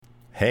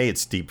Hey,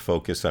 it's Deep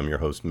Focus. I'm your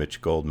host, Mitch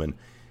Goldman.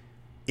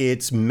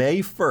 It's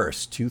May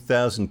 1st,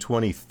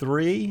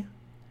 2023.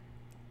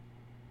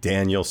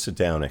 Daniel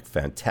Sadownick,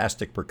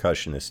 fantastic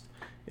percussionist,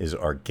 is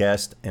our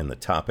guest, and the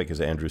topic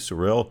is Andrew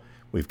Cyrille.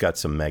 We've got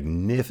some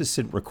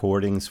magnificent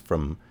recordings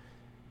from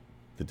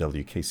the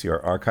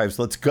WKCR archives.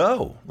 Let's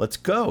go. Let's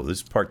go.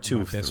 This is part two.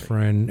 My best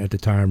friend at the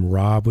time,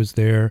 Rob, was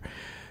there.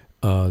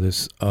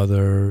 This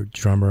other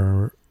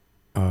drummer,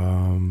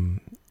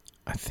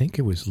 I think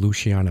it was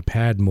Luciana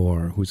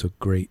Padmore, who's a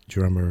great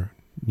drummer,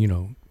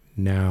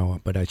 now.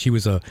 But she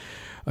was a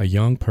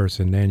young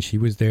person then. She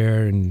was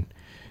there, and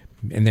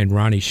then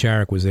Ronnie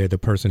Sharrock was there, the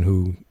person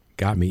who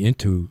got me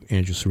into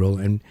Andrew Cyrille.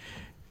 And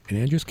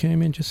Andrew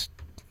came in, just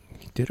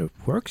did a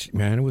work,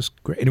 man. It was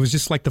great. And it was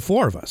just like the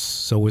four of us.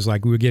 So it was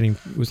like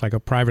it was like a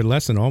private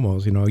lesson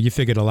almost. You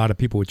figured a lot of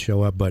people would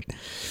show up, but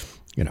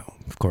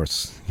of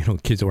course,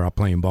 kids were out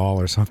playing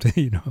ball or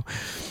something,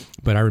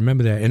 But I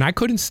remember that, and I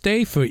couldn't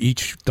stay for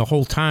the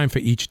whole time for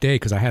each day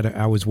because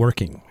I was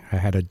working. I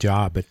had a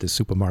job at the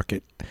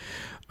supermarket.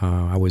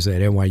 I was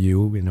at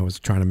NYU, and I was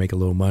trying to make a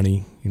little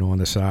money, on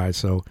the side.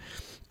 So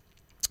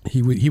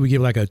he would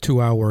give like a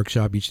 2-hour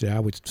workshop each day. I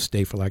would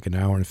stay for like an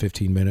hour and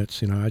 15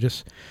 minutes.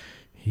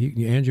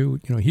 Andrew,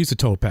 he's a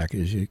total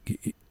package.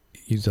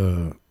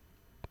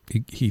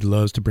 He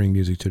loves to bring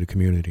music to the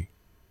community.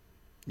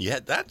 Yeah,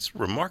 that's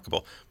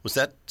remarkable. Was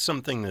that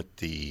something that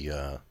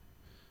the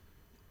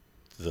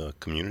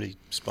community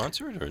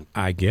sponsored? Or?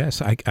 I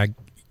guess.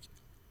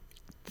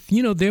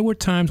 There were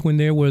times when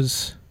I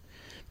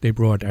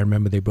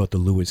remember they brought the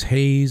Lewis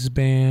Hayes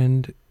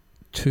Band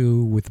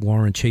with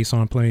Warren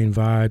Chason playing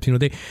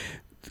vibes.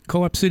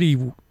 Co-op City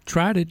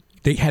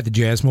they had the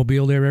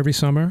Jazzmobile there every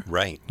summer.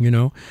 Right.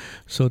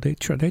 So they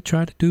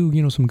tried to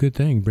do, some good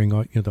thing, bring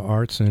out, the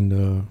arts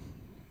and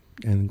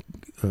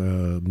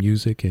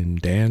music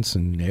and dance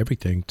and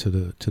everything to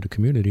the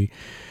community.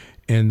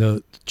 And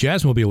the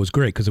Jazzmobile was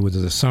great because it was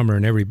the summer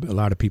and a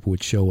lot of people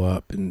would show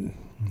up.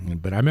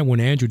 But I remember when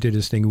Andrew did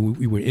this thing,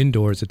 we were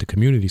indoors at the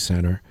community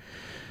center,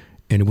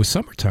 and it was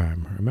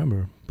summertime, I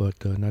remember.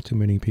 But not too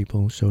many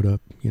people showed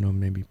up.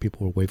 Maybe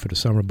people were waiting for the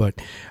summer.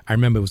 But I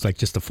remember it was like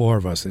just the four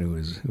of us, and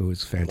it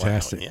was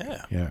fantastic.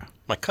 Wow, yeah.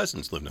 My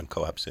cousins lived in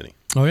Co-op City.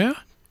 Oh, yeah?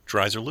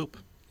 Dreiser Loop.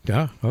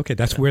 Yeah, okay.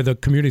 That's where the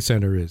community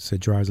center is,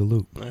 at Dreiser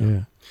Loop.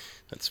 Yeah.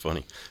 That's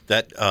funny.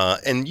 That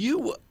and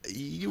you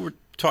were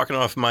talking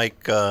off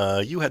mic.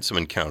 You had some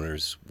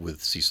encounters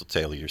with Cecil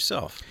Taylor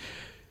yourself.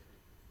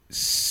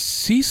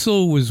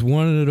 Cecil was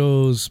one of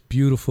those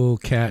beautiful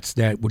cats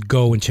that would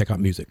go and check out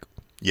music.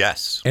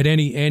 Yes. At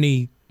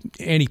any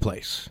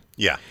place.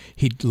 Yeah.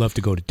 He'd love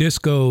to go to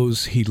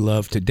discos. He'd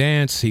love to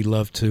dance.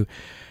 And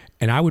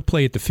I would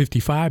play at the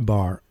 55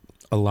 bar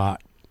a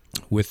lot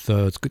with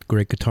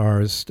great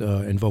guitarist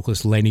and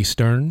vocalist Lenny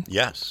Stern.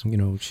 Yes.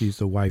 She's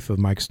the wife of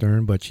Mike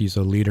Stern, but she's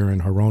a leader in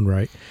her own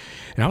right.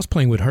 And I was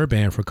playing with her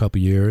band for a couple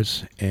of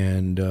years,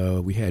 and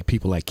we had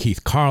people like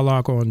Keith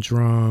Carlock on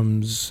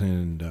drums,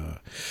 and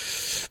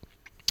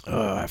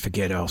I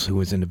forget else who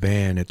was in the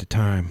band at the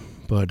time.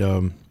 But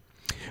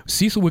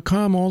Cecil would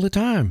come all the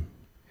time.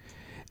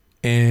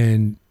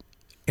 And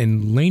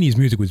Lainey's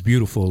music was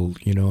beautiful,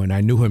 and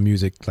I knew her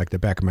music like the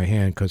back of my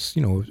hand because,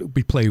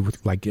 we played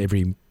with like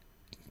every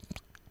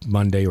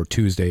Monday or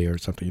Tuesday or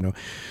something,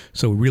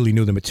 so we really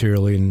knew the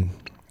material. And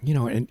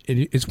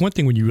it's one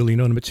thing when you really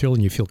know the material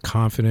and you feel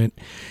confident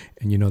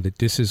and that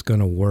this is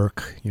going to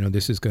work,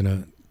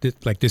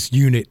 this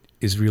unit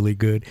is really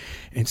good.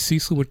 And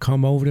Cecil would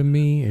come over to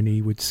me and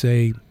he would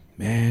say,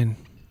 man,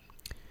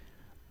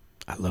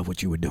 I love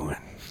what you were doing.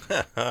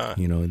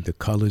 The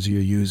colors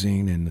you're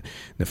using and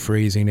the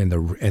phrasing and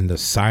the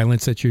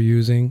silence that you're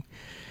using.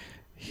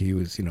 He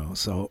was,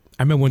 so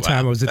I remember one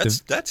time I was at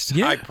that's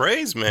high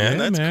praise, man. Yeah,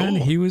 that's man.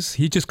 cool.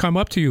 He'd just come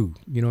up to you,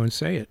 and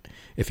say it.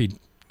 I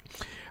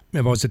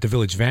remember I was at the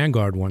Village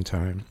Vanguard one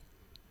time.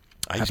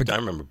 I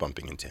remember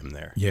bumping into him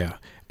there. Yeah.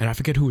 And I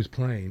forget who was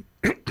playing.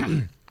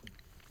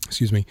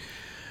 Excuse me.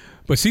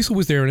 But Cecil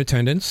was there in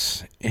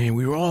attendance and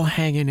we were all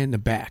hanging in the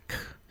back.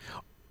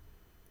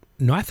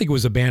 No, I think it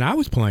was a band I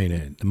was playing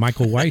in, the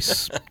Michael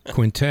Weiss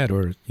Quintet,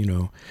 or,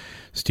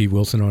 Steve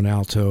Wilson on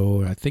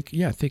alto. I think,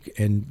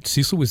 and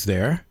Cecil was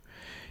there,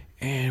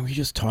 and we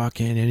just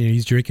talking, and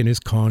he's drinking his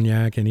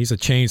cognac, and he's a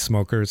chain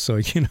smoker, so,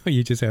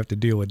 you just have to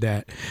deal with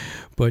that.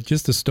 But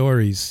just the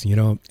stories,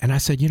 and I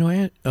said,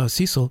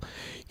 Cecil,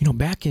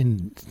 back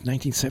in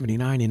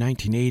 1979 and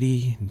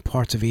 1980 and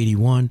parts of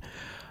 81,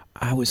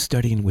 I was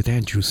studying with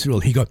Andrew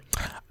Cyrille. He goes,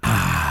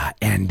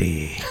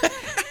 Andy.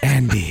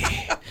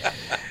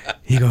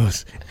 He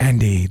goes,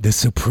 Andy, the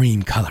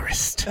supreme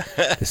colorist,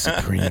 the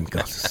supreme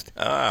colorist.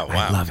 Oh, wow.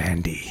 I love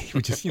Andy.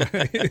 Which is,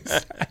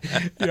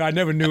 I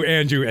never knew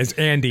Andrew as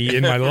Andy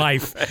in my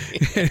life.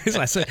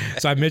 So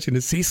I mentioned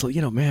to Cecil,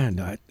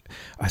 man,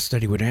 I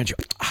studied with Andrew.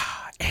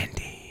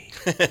 Andy.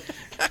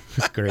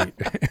 It's great.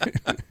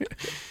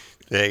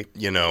 Hey,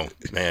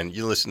 man,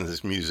 you listen to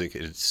this music,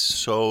 it's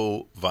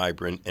so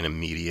vibrant and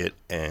immediate,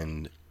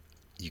 and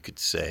you could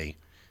say,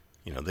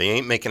 they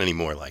ain't making any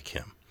more like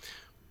him.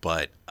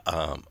 But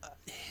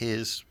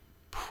his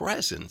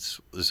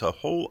presence was a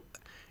whole.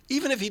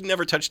 Even if he'd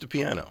never touched a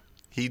piano,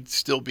 he'd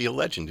still be a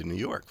legend in New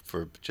York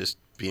for just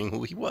being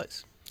who he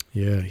was.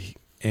 Yeah,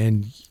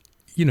 and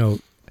you're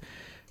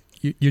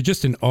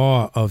just in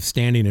awe of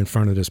standing in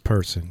front of this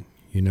person.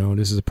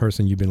 This is a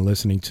person you've been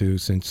listening to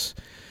since,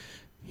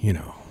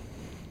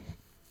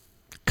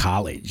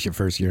 college, your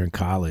first year in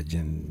college,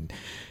 and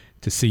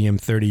to see him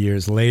 30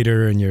 years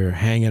later, and you're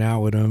hanging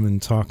out with him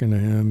and talking to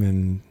him,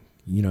 and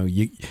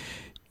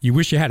you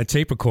wish you had a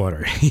tape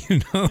recorder,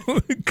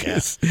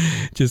 because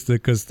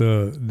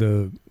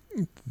the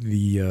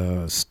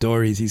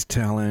stories he's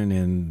telling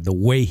and the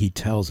way he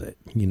tells it,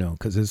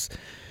 because it's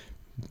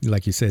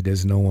like you said,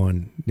 there's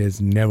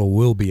never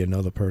will be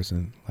another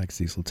person like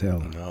Cecil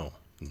Taylor.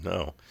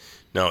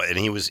 No, and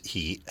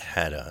he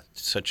had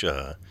such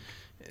an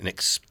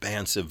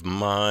expansive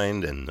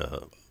mind, and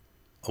the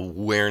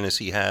awareness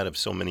he had of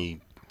so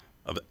many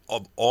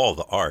of all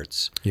the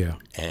arts. Yeah,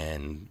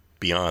 and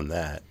beyond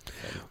that.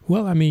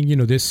 Well, I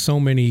mean, there's so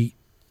many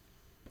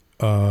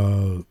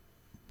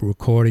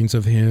recordings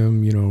of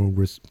him,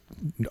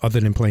 other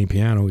than playing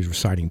piano, he's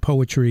reciting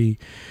poetry.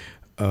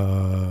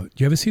 Do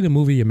you ever see the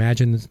movie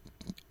Imagine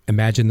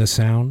the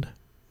Sound?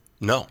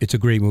 No. It's a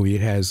great movie.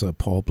 It has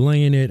Paul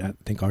Bley in it. I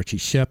think Archie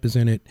Shepp is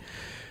in it.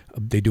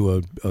 They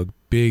do a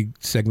big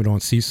segment on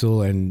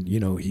Cecil, and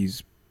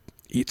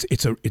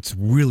it's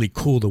really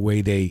cool the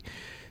way they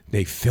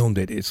filmed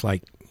it. It's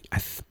like,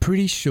 I'm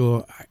pretty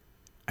sure,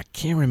 I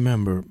can't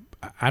remember.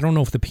 I don't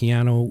know if the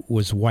piano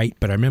was white,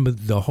 but I remember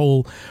the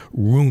whole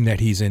room that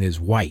he's in is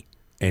white,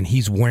 and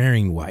he's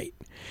wearing white.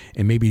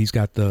 And maybe he's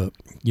got the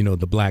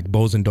black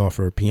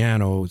Bosendorfer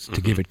pianos to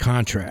give it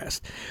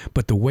contrast.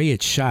 But the way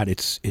it's shot,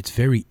 it's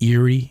very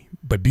eerie,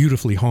 but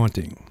beautifully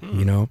haunting,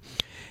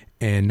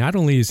 And not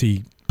only is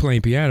he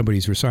playing piano, but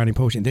he's reciting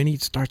poetry, and then he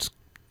starts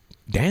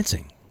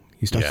dancing.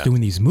 He starts doing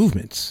these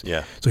movements.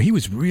 Yeah. So he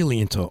was really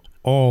into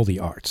all the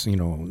arts,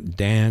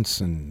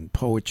 dance and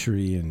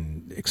poetry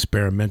and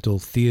experimental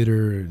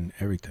theater and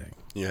everything.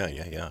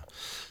 Yeah.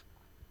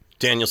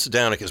 Daniel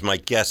Sadownick is my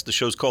guest. The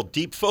show's called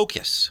Deep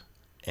Focus,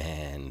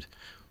 and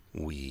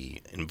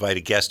we invite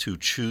a guest who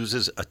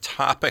chooses a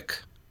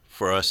topic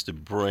for us to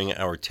bring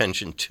our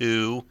attention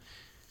to,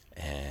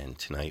 and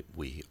tonight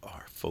we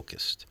are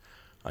focused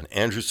on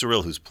Andrew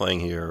Cyrille, who's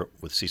playing here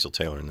with Cecil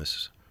Taylor in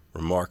this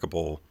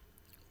remarkable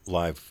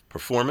live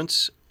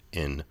performance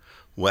in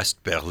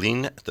West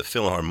Berlin at the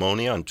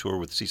Philharmonia on tour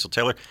with Cecil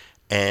Taylor.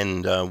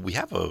 And we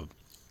have a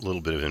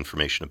little bit of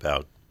information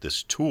about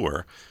this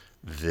tour.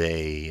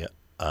 So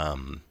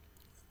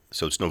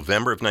it's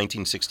November of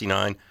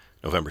 1969.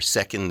 November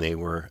 2nd,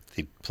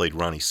 they played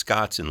Ronnie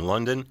Scott's in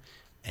London,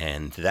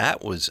 and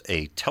that was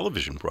a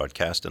television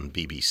broadcast on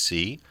the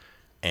BBC.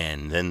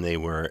 And then they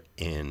were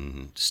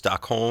in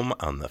Stockholm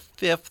on the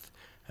 5th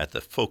at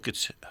the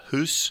Folkets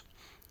Hus,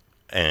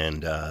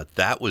 and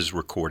that was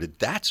recorded.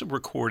 That's a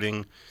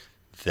recording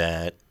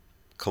that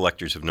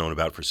collectors have known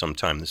about for some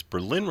time. This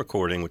Berlin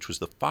recording, which was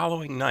the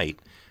following night,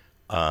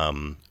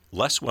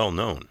 less well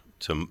known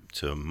to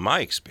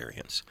my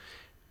experience,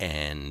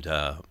 and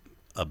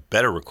a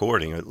better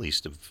recording, at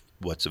least of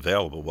what's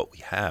available, what we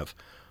have.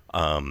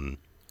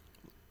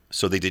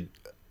 So they did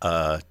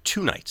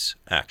 2 nights,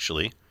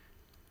 actually,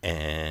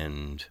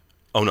 and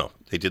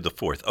they did the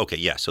 4th. Okay,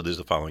 yeah, so there's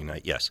the following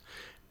night, yes.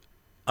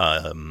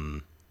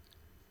 The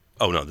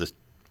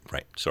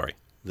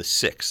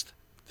 6th,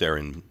 they're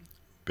in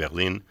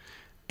Berlin,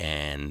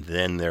 and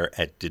then they're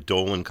at De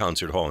Dolen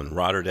Concert Hall in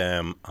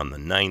Rotterdam on the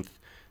 9th.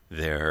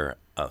 They're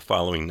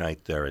following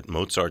night, they're at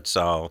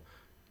Mozartsaal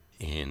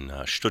in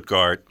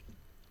Stuttgart.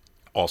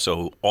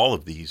 Also, all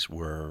of these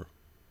were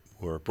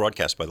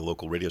broadcast by the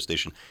local radio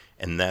station,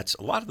 and that's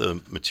a lot of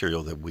the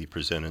material that we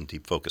present in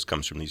Deep Focus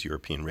comes from these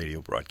European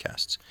radio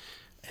broadcasts.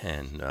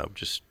 And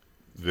just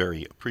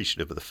very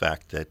appreciative of the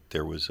fact that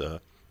there was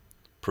a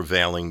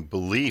prevailing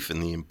belief in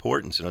the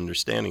importance and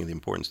understanding of the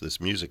importance of this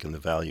music and the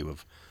value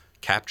of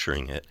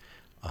capturing it.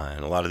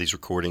 And a lot of these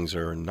recordings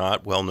are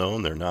not well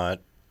known. They're not.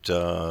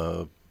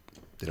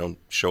 They don't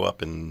show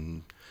up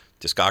in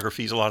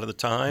discographies a lot of the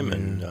time,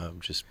 and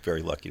I'm just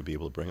very lucky to be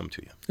able to bring them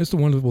to you. It's the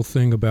wonderful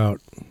thing about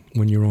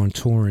when you're on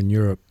tour in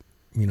Europe.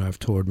 I've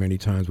toured many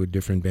times with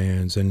different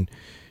bands, and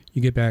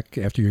you get back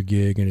after your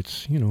gig, and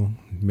it's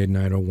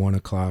midnight or 1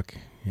 o'clock,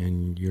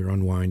 and you're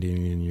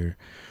unwinding and you're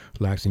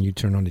relaxing. You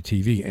turn on the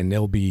TV, and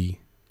there'll be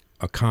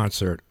a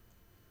concert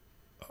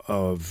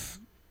of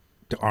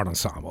the Art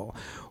Ensemble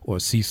or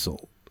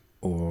Cecil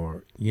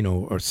or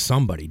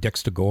somebody,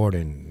 Dexter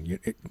Gordon.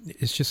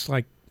 It's just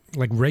like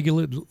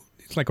regular.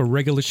 It's like a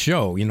regular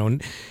show,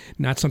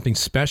 not something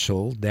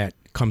special that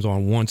comes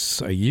on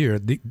once a year.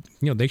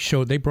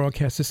 They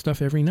broadcast this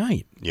stuff every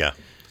night. Yeah.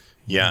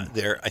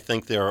 I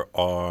think there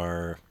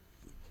are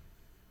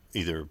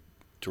either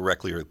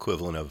directly or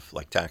equivalent of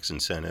like tax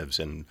incentives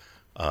and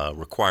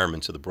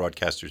requirements of the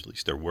broadcasters. At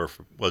least there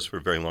was for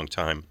a very long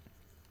time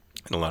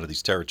in a lot of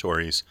these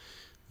territories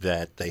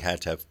that they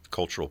had to have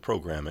cultural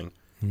programming,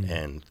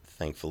 and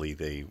thankfully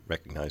they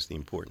recognized the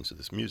importance of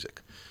this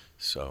music.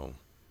 So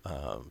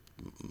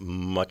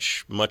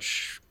much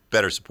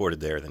better supported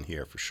there than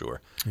here for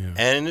sure. Yeah.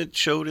 And it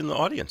showed in the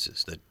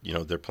audiences that,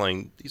 they're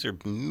playing, these are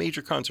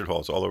major concert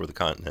halls all over the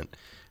continent.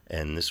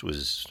 And this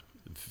was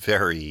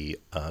very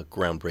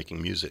groundbreaking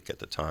music at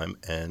the time.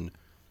 And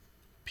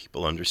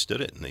people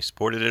understood it and they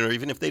supported it. Or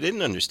even if they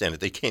didn't understand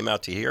it, they came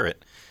out to hear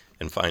it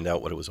and find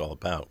out what it was all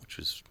about,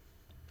 which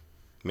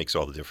makes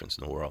all the difference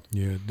in the world.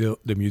 Yeah,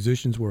 the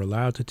musicians were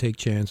allowed to take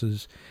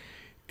chances,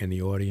 and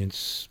the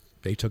audience,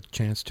 they took a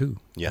chance too.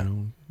 Yeah,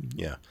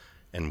 yeah,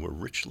 and were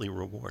richly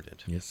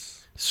rewarded.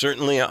 Yes.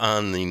 Certainly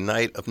on the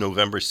night of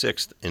November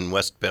 6th in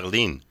West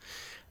Berlin.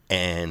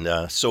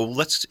 And so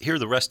let's hear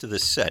the rest of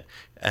this set.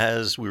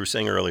 As we were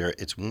saying earlier,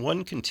 it's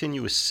one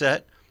continuous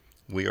set.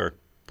 We are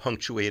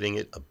punctuating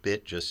it a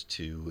bit just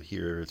to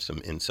hear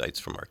some insights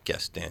from our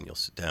guest, Daniel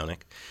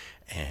Sadownick.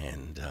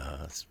 And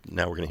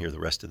now we're going to hear the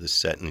rest of this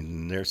set,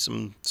 and there's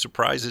some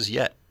surprises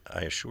yet,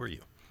 I assure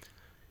you.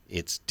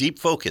 It's Deep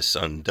Focus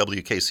on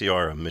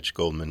WKCR. I'm Mitch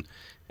Goldman,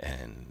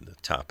 and the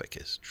topic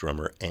is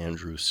drummer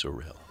Andrew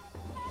Cyrille.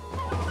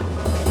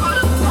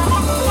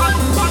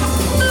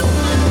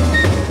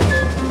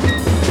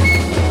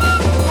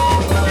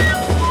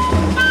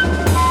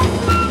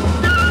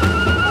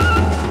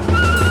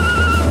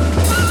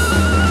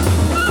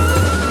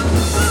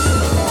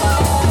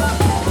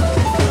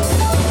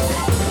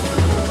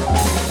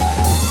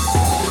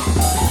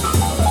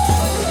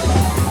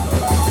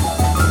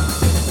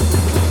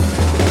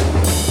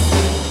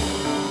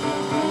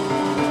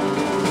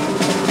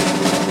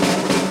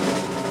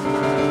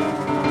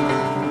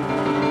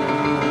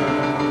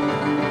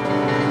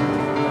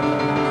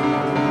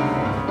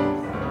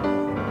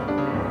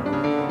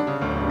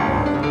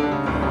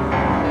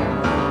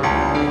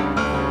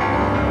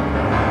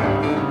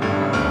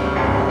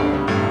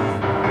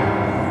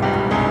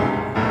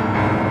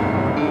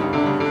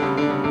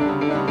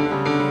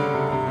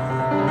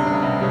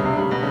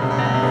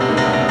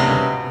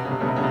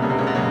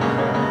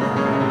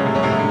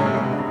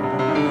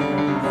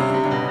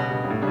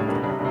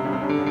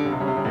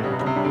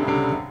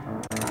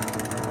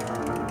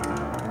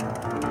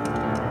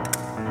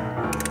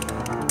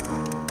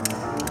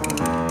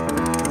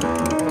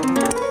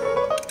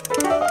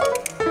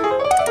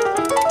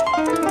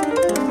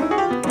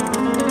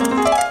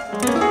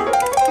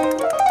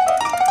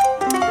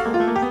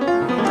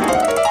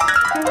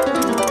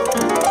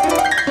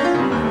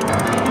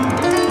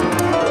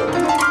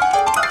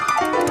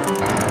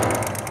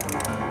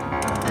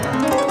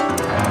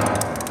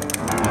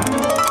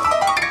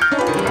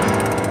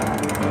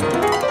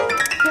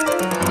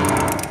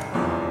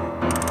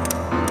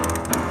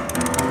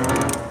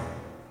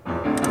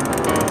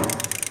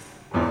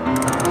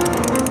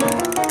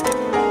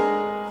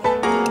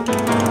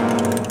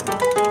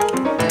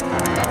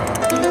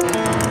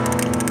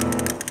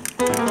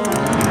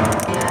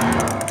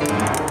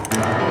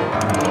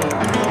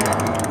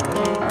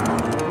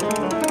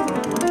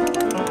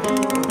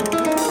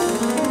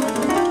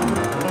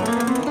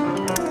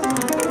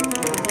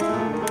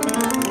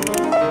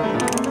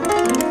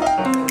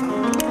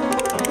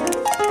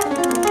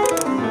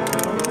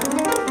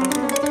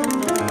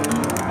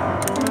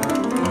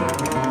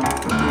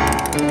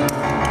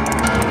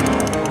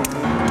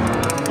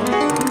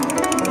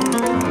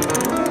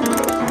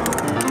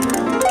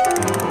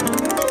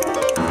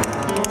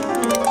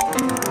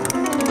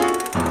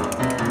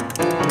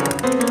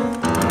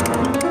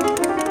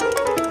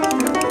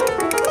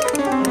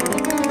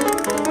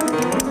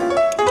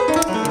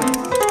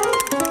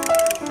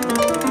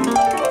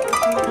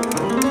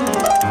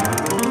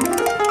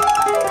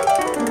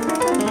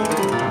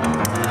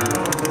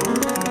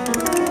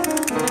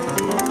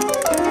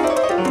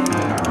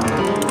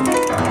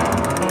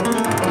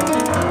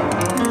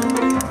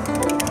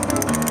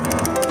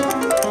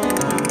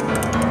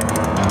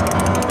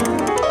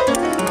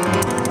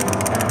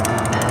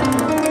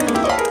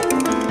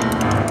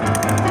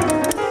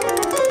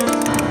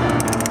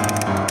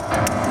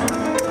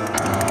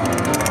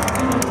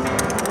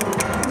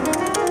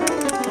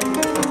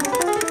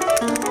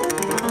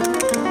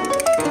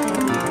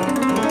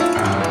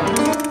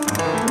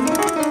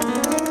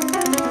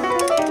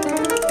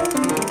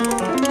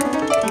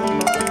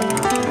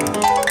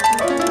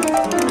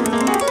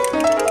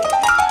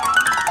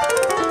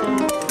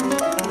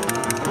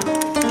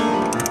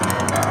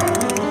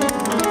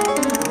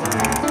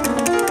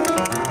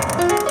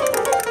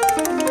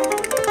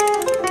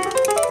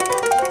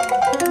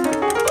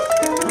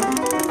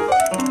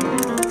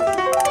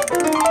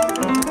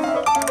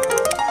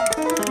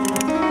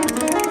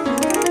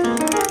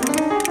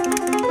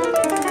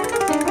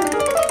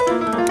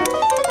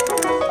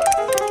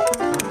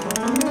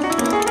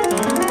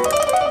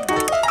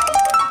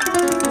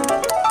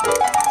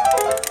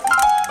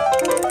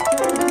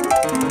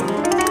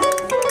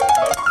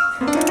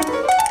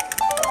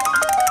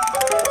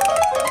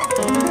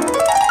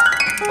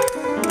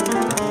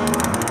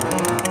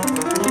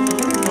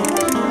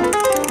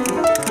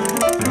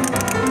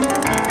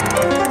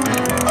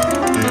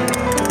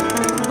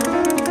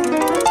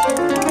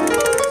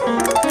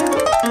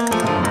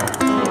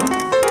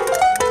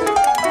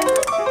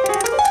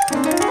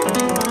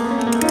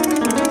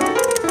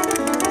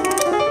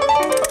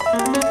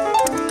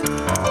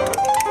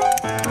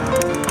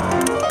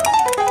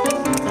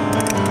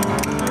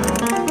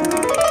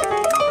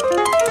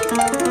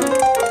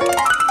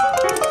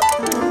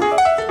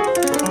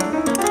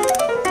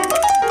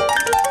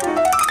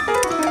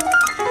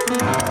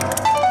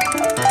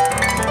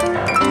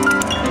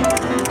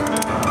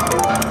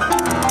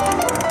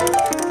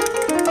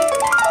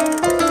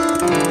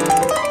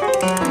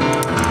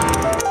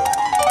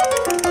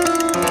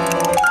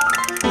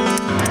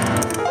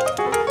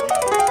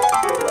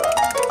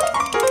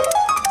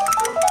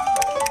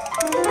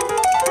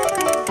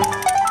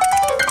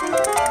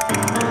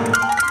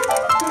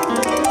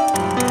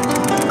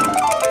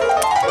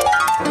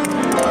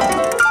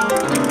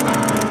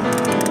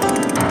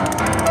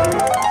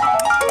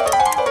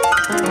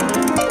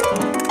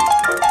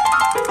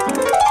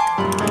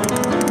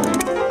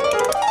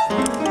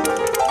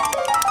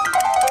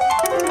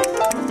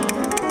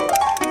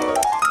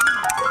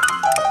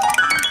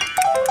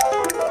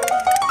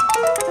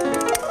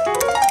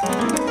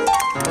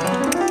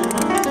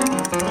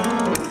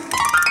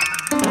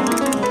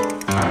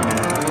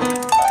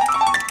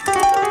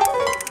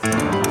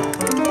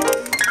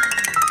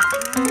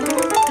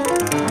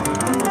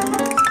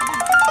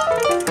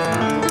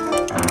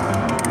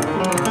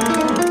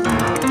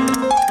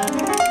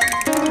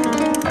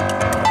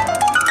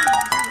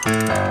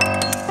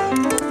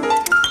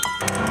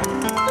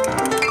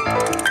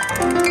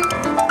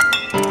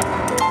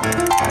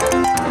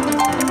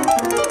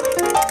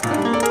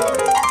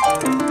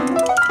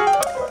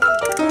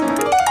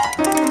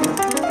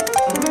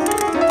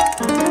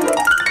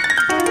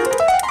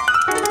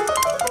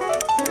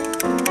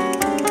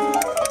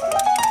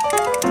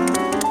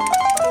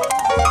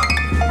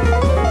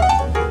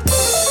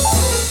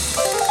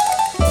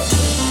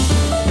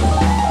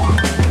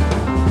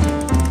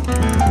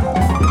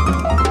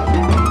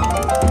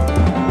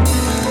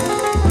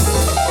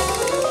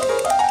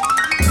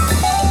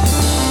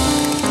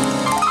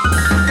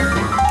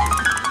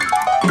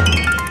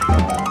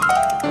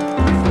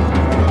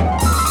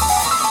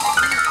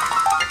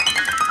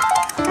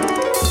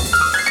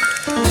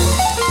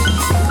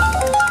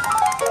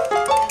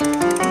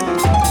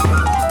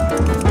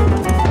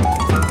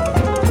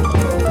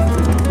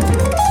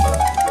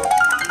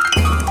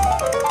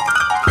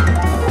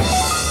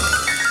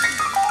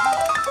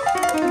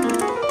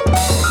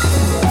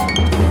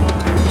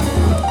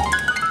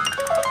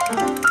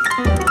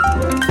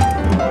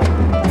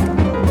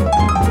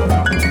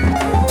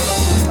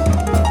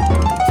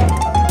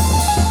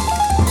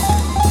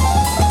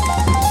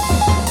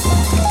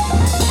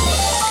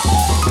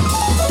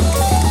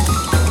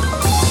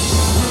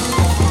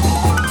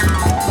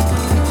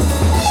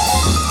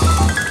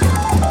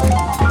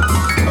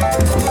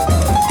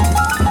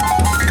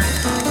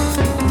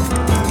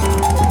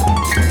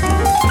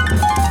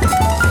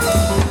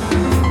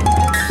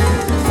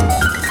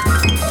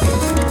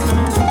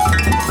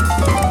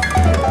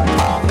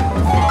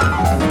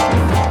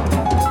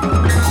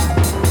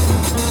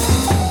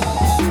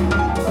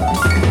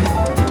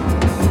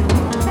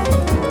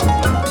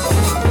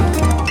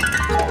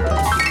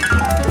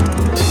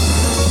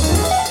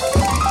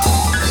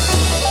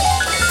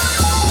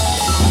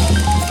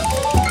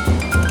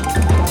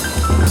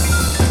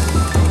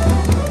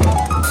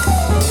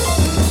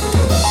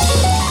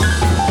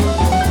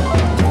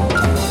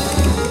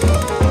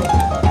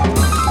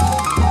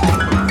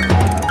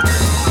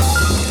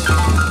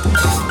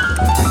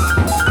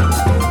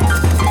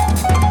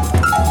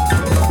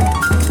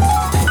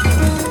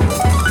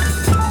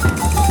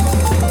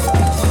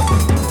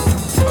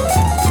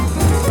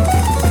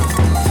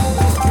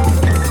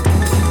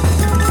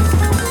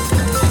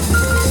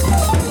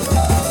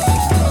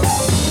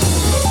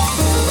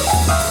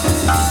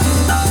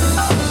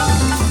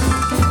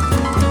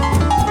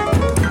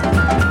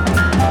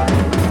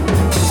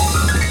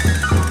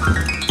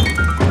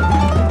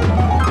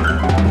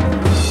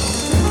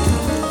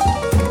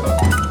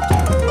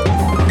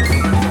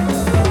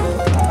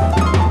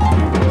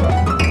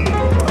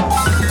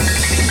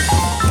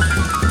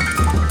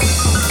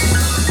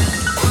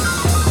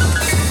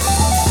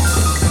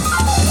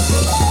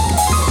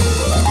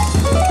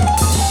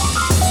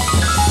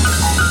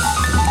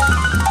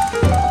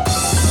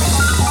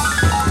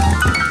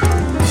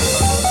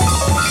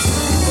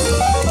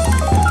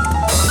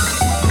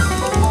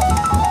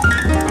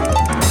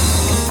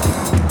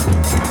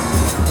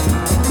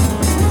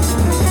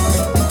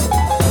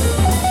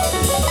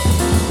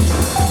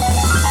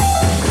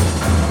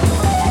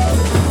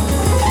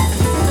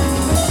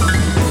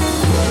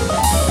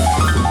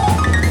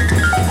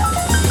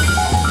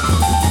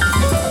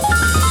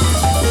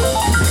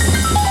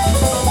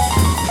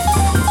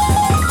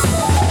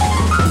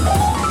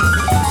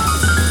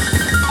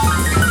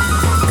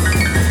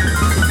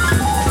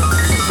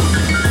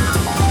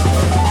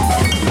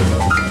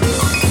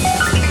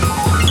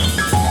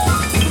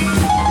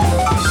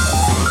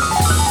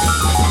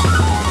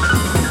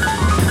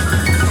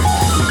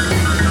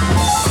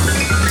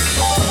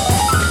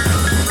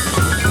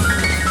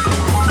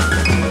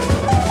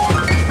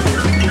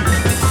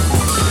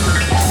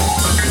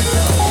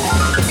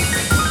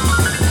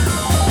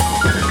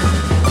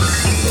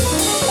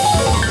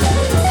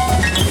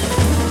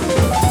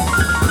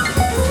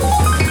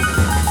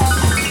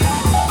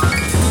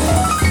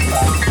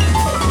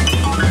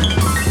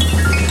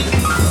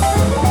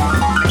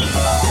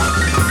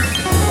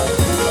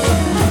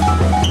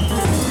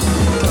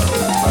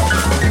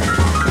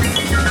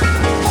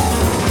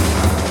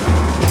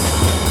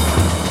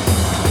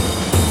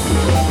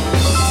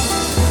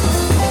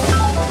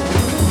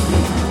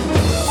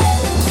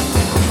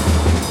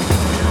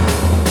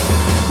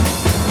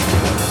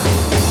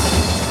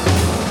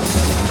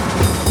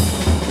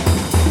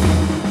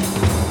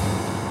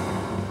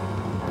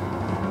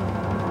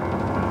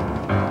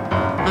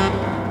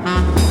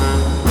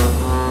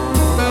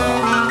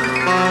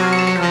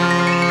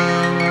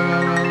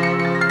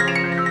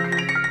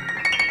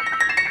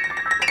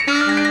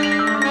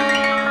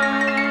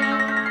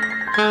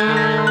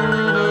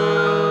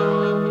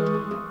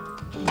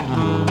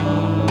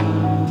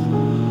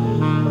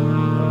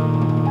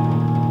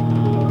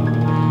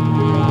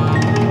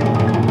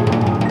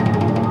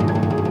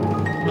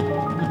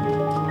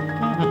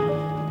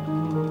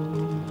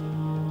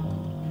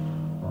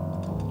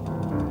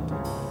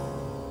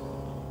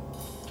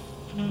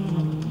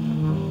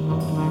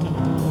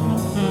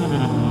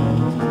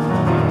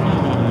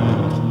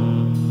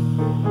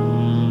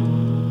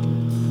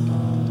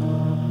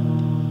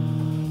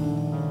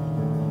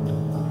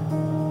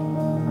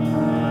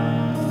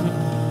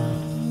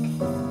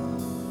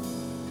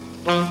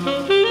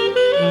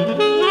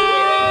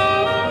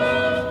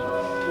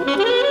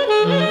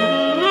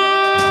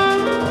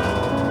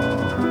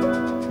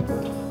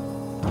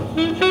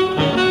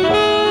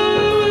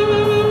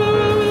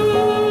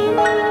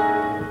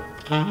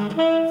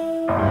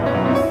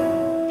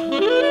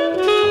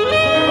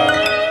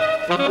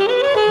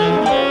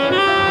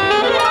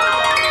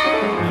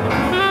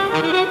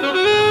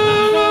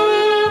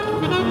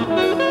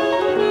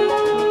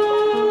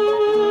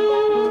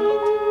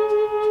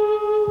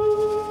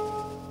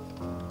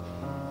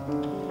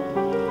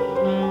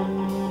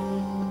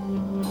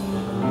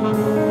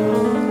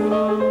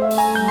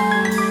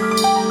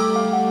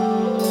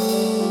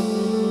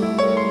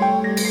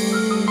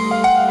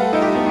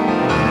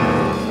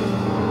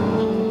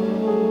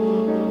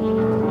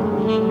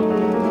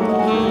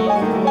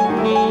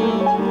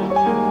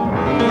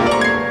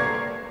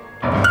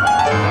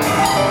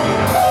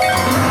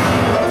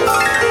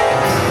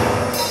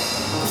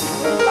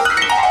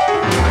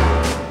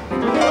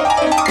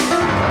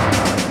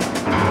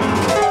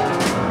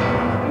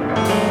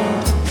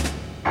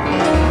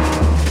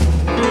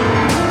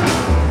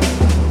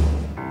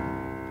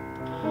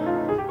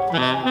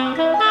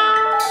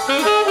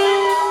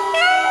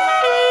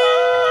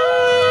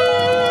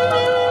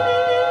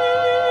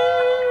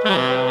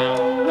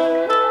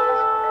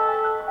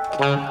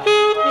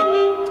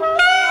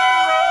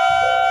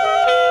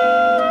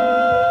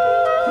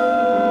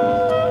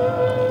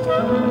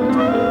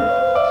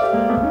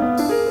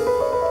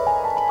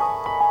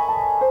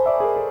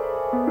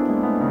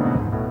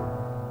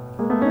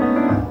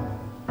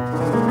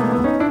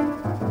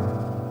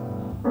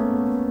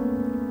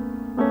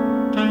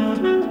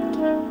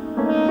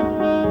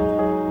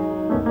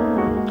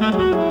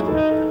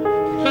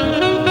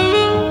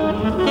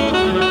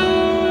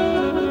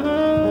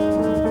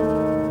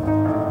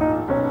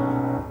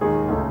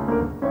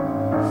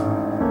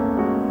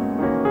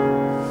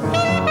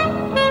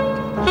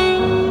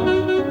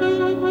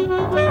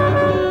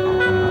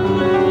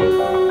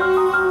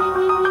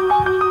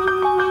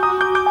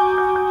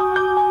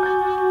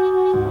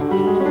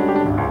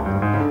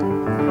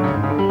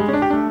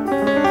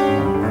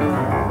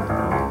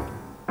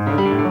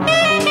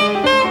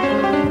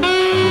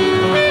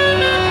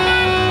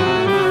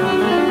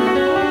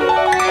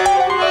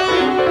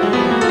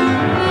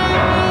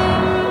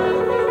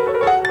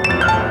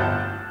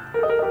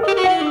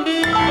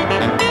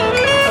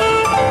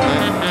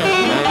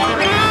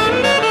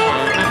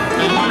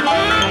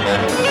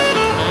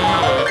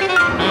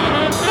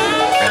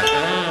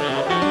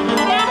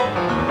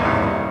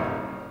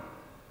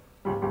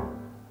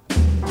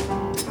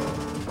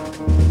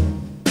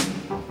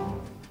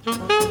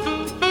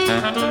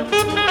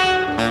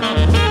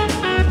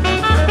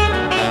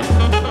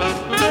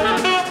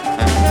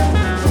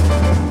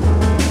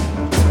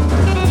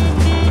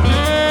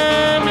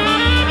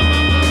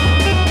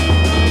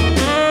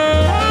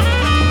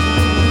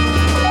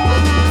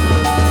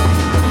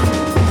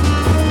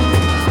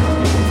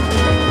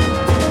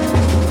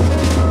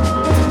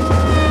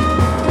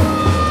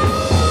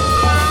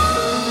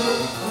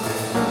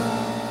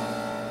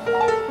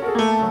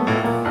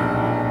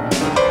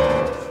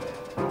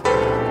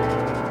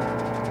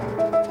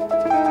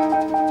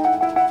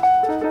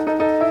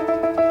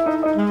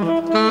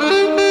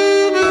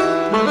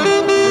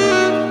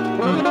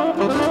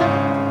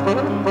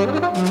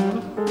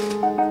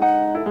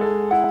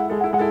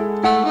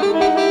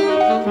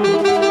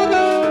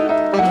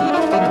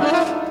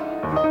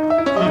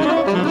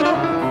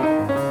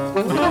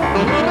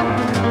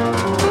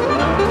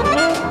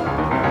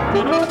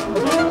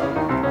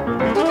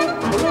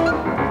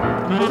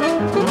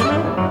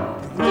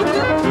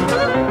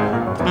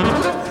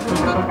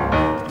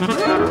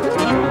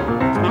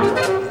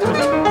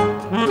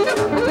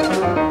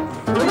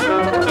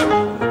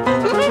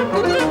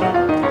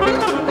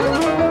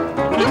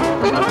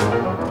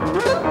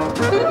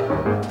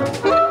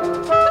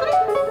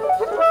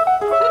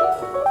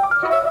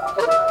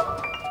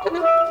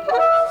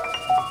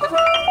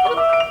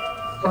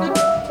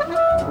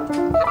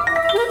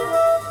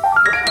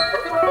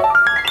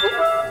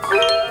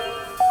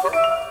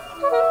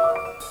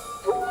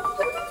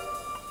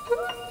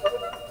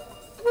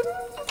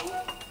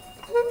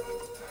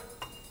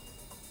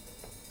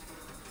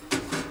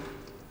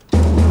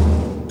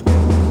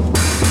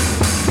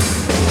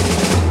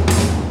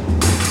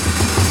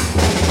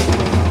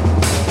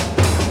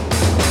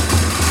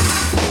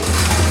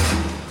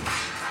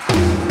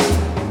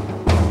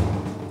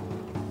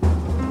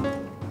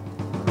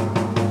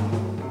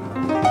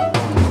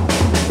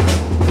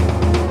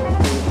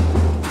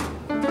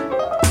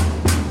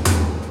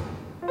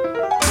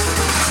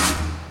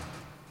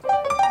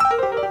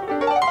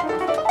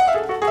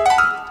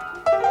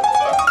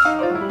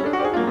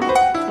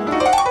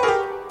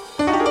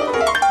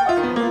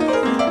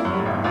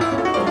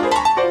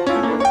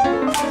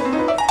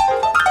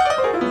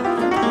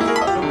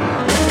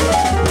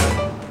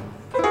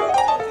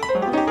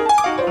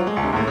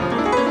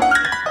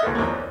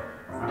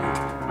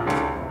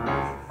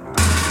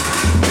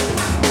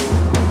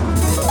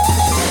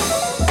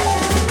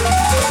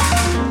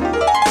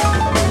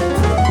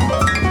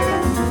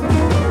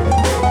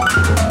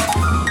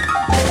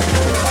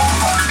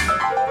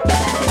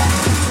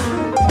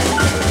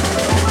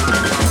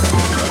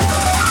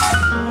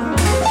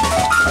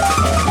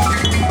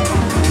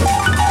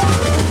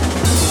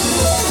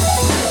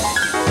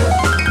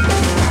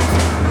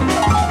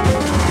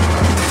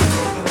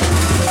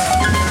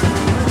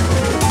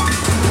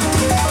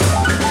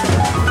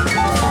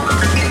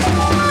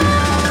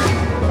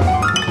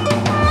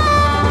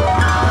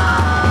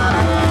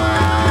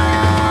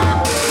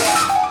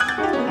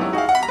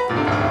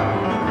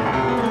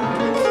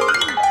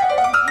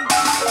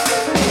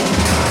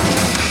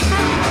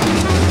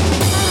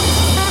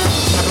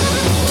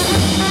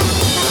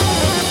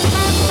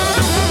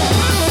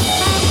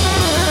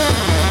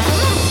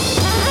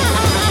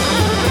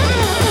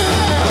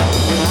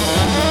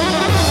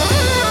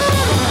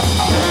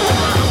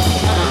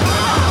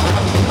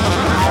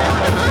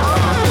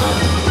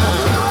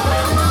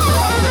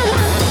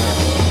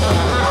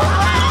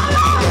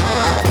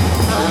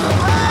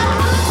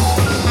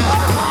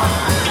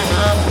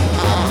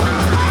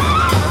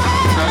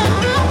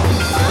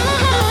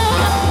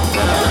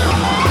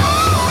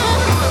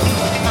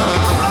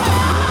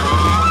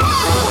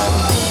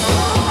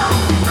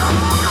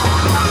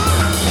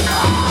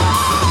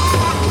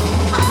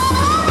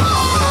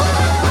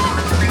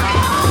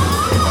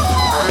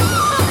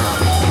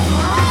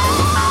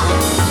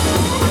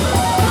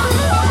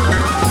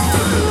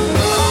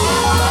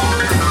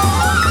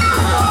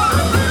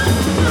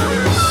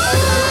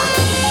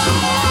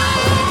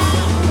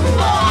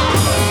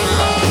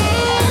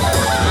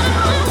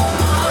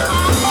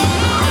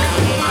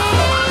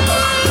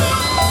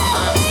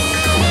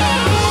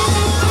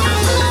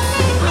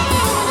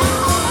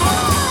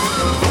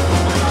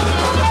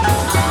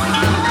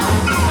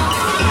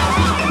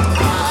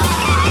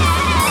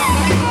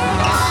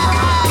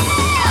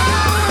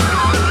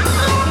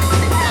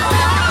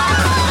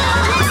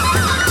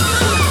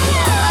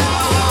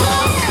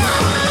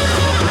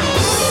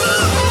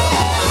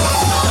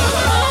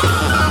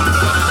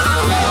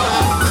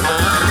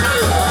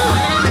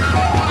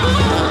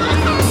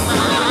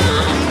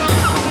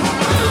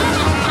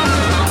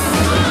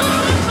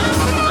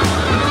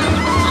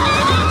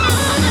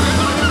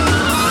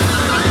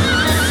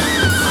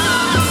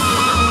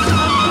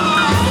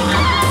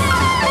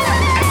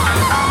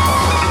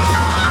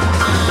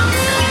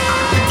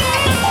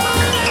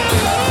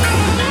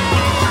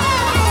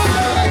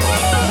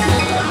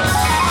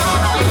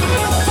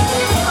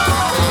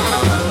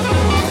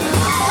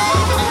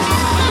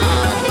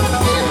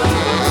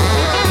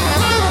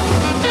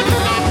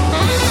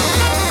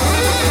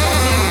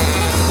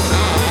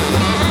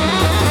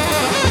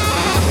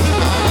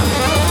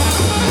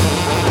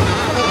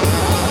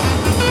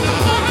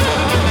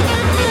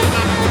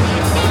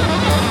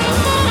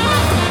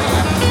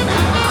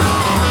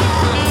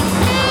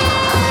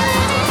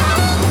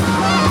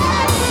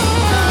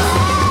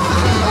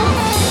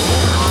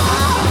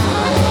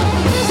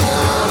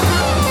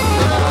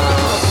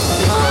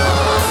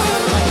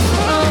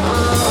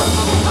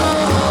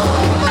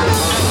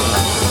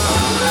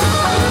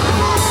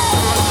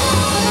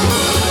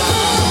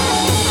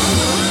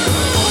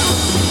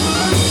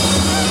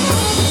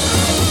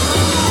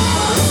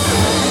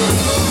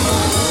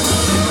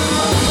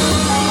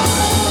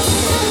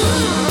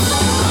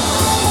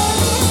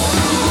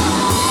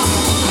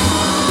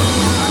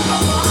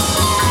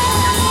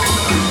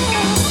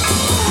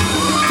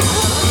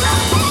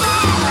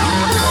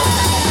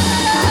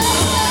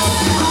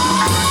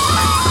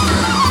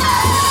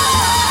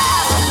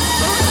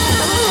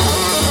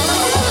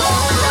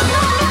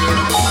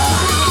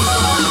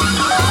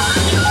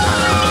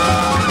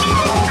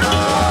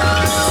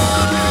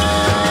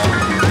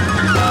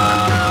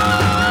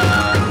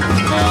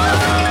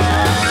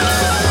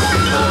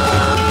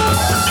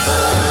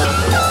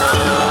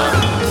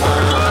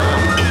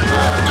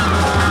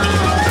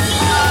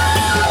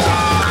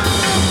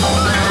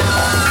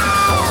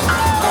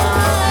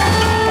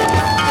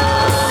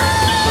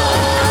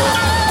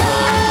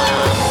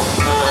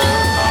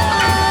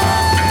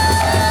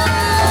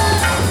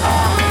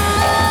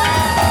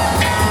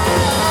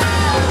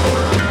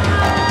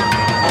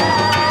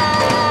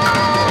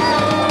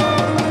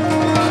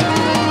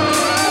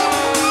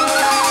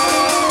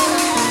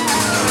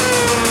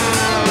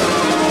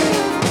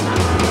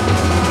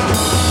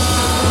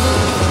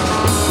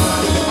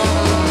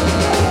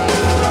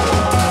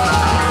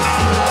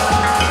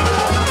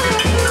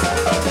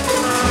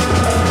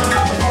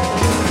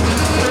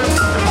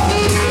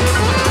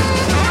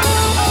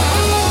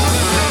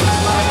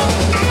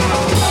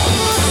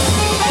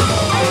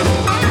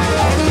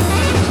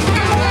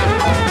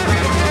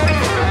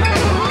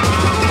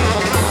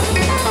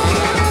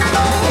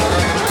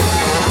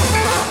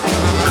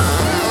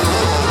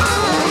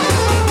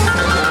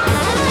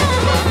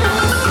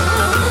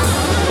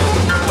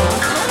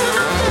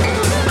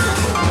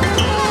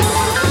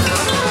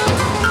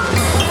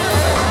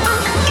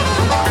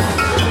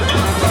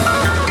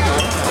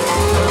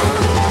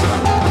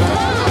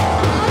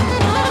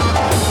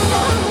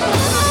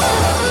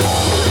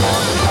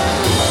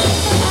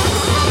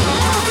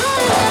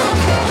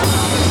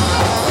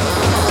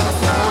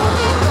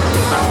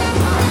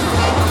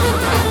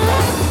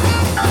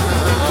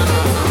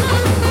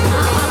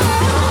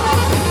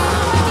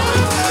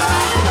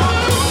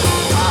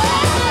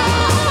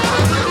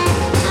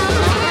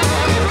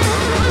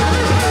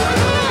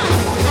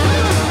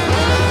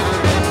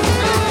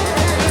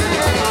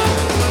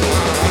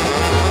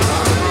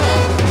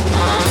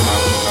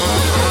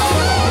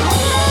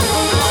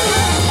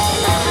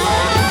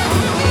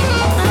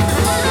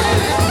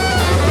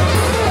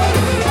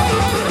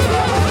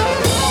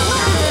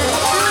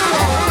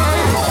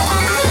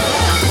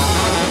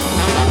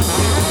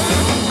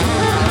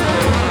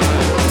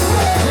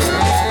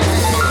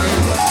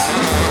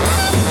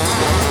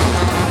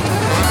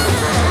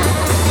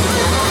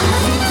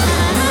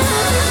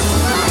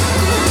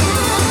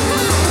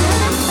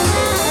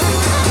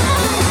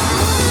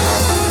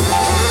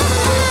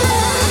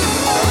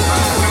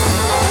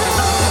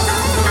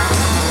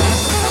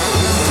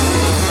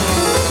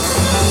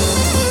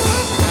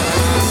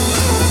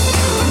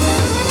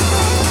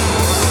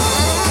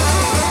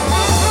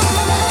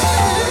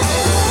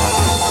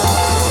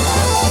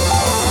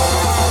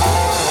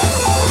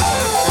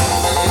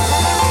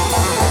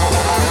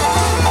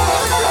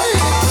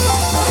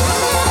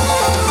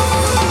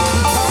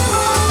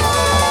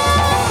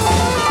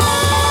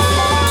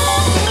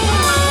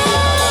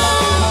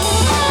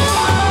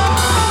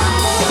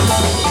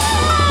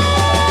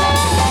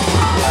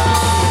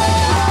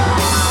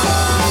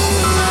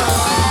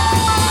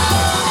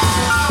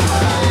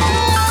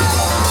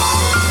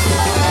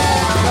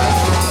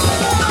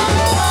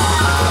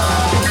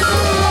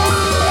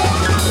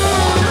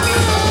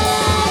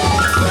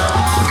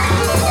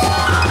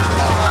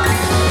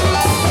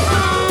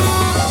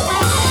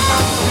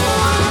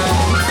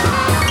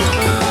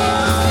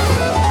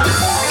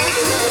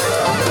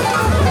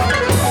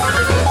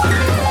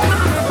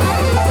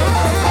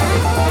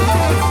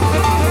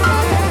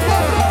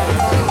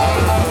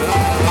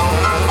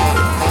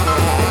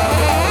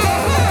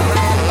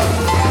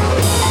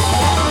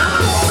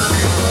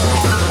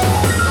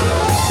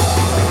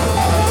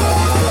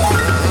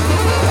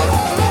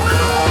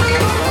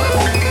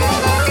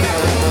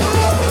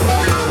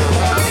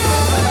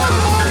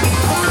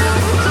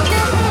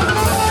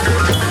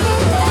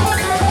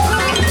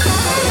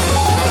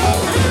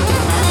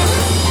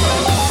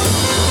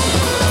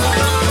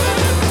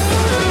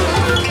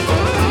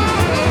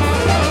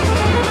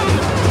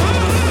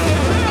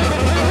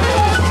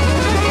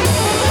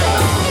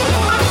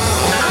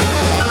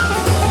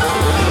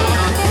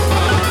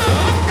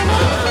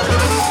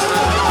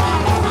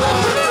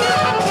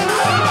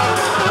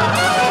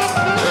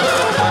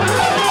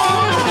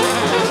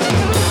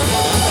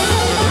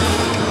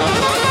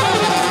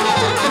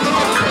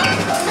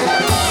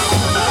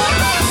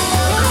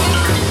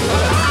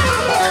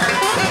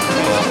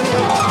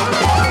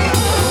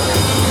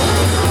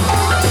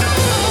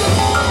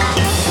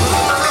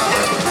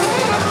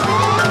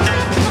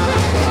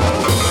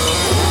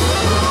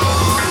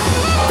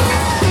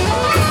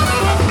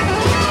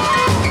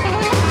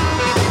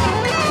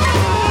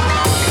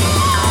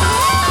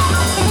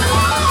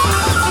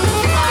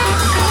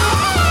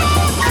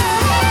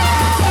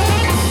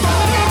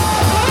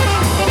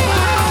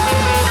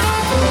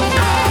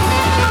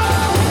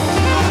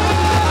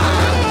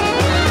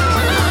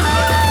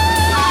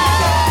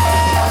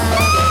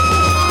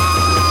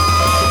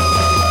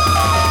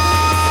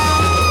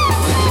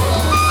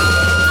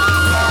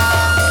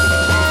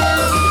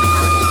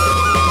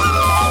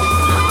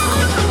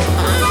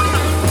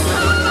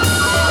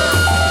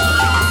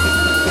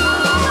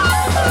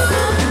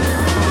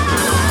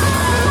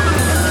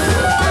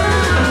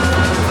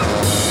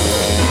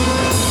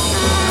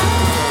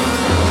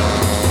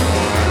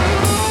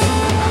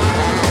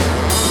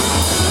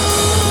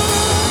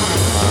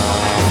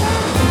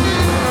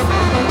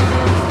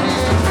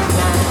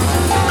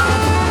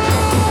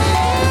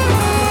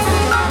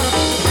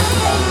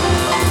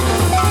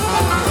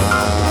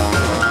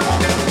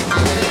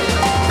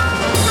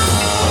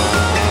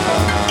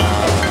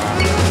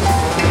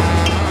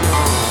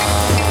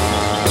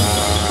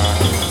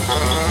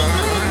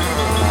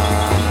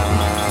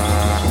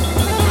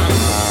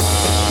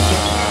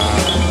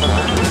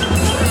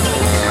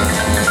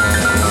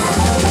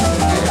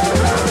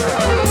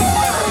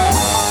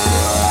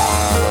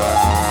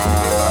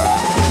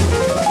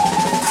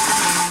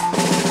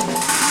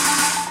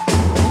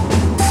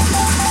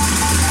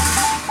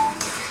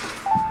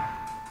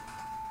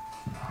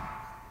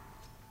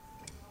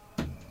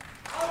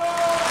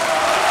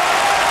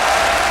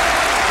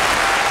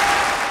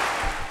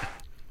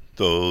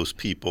 those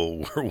people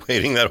were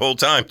waiting that whole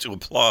time to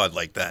applaud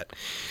like that.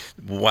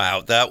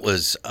 Wow, that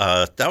was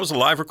a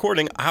live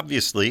recording.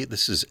 Obviously,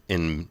 this is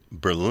in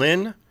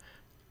Berlin,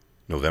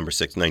 November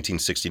 6,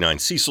 1969.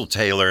 Cecil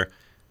Taylor,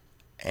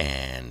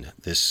 and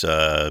this.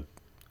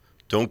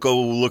 Don't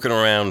go looking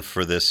around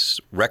for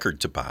this record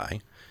to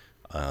buy.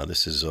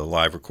 This is a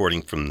live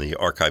recording from the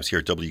archives here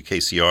at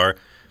WKCR.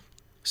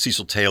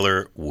 Cecil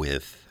Taylor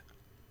with,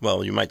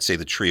 well, you might say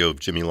the trio of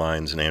Jimmy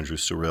Lyons and Andrew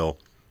Cyrille,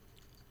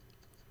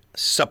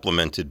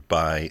 supplemented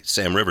by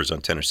Sam Rivers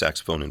on tenor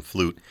saxophone and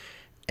flute,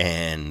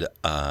 and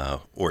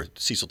or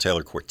Cecil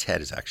Taylor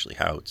Quartet is actually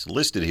how it's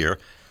listed here.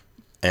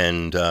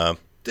 And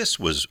this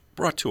was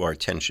brought to our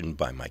attention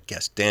by my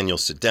guest, Daniel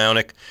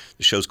Sadownick.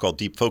 The show's called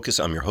Deep Focus.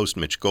 I'm your host,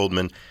 Mitch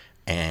Goldman,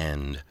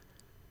 and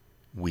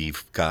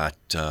we've got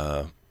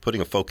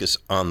putting a focus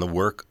on the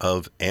work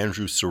of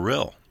Andrew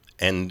Cyrille.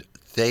 And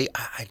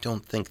I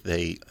don't think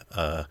they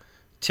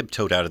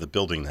tiptoed out of the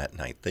building that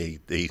night. They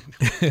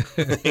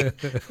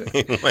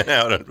went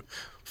out on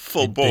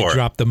full bore. They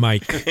dropped the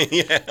mic.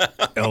 Yeah.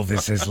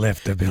 Elvis has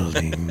left the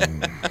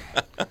building.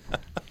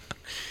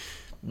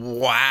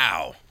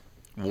 Wow.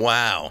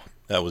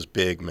 That was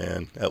big,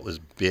 man. That was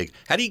big.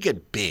 How do you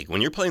get big?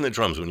 When you're playing the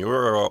drums, when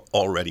you're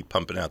already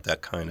pumping out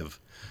that kind of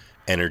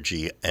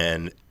energy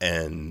and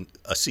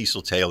a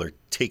Cecil Taylor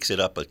takes it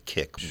up a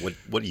kick,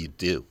 what do you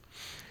do?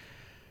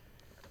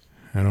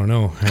 I don't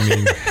know. I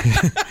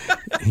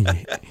mean,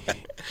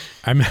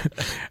 I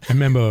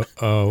remember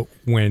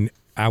when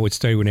I would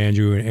study with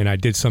Andrew and I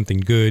did something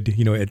good,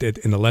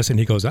 in the lesson,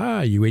 he goes,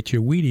 you ate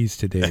your Wheaties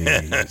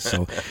today.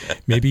 So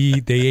maybe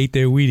they ate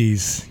their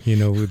Wheaties,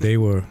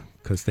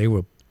 because they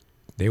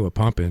were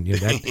pumping.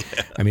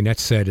 That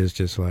set is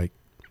just like,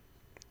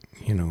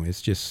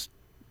 it's just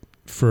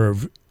for,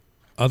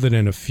 other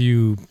than a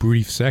few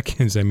brief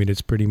seconds,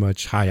 it's pretty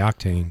much high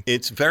octane.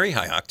 It's very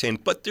high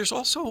octane, but there's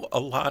also a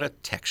lot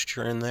of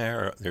texture in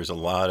there. There's a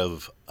lot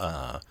of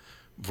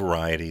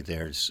variety.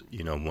 There's,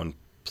 one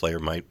player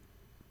might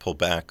pull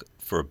back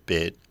for a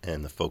bit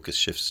and the focus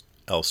shifts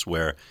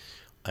elsewhere.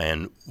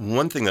 And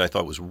one thing that I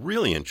thought was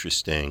really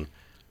interesting,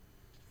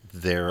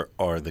 there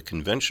are the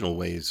conventional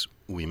ways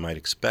we might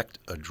expect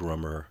a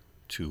drummer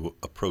to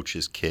approach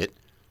his kit,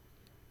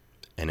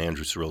 and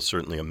Andrew Cyrille's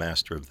certainly a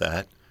master of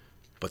that.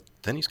 But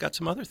then he's got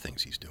some other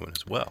things he's doing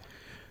as well.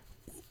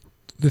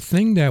 The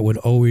thing that would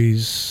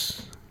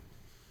always,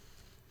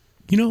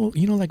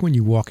 like when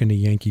you walk into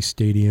Yankee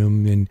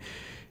Stadium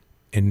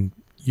and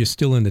you're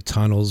still in the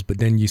tunnels, but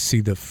then you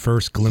see the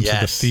first glimpse of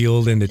the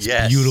field, and it's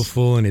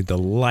beautiful, and the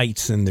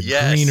lights and the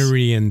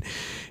greenery, and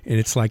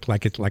it's like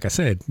I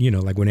said,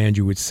 like when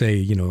Andrew would say,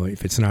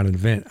 if it's not an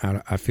event,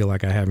 I feel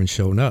like I haven't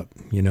shown up.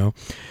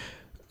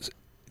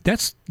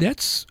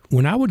 That's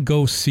when I would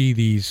go see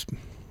these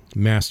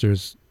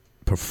masters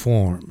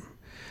perform.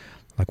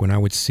 Like when I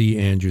would see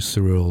Andrew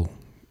Cyrille,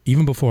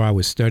 even before I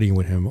was studying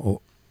with him,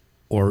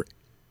 or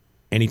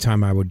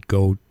anytime I would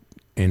go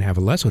and have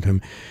a lesson with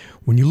him,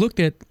 when you looked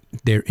at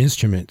their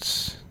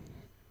instruments,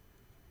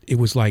 it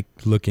was like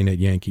looking at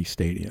Yankee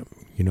Stadium.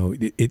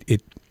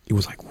 It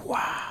was like,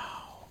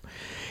 wow.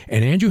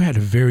 And Andrew had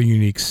a very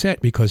unique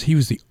set because he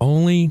was the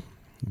only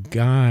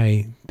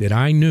guy that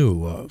I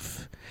knew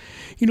of.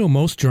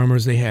 Most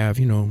drummers, they have,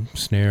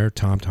 snare,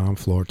 tom-tom,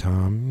 floor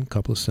tom, a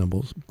couple of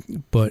cymbals.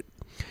 But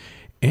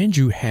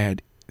Andrew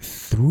had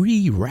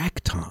 3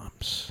 rack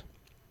toms.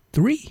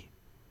 3.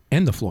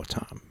 And the floor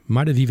tom.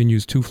 Might have even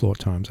used 2 floor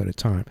toms at a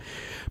time.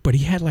 But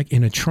he had, like,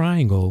 in a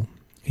triangle,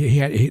 they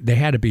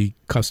had to be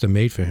custom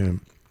made for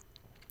him.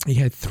 He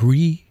had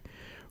 3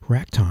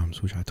 rack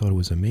toms, which I thought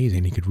was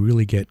amazing. He could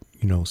really get,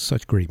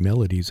 such great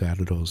melodies out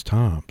of those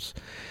toms.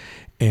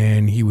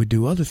 And he would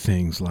do other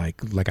things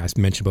like I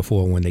mentioned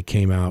before when they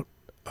came out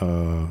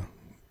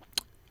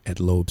at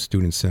Loeb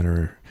Student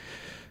Center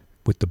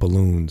with the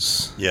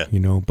balloons. Yeah.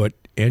 But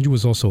Andrew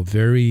was also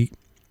very,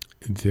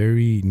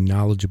 very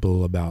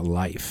knowledgeable about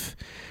life.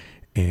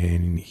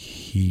 And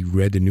he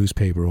read the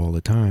newspaper all the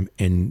time.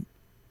 And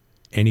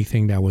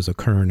anything that was a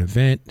current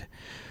event,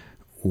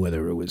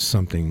 whether it was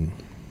something,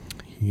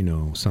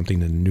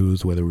 something in the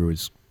news, whether it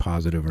was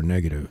positive or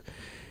negative,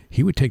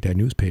 he would take that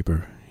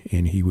newspaper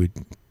and he would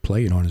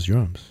play it on his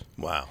drums.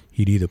 Wow.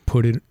 He'd either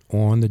put it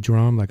on the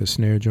drum like a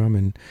snare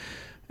drum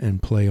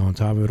and play on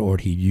top of it, or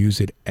he'd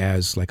use it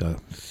as like a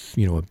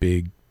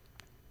big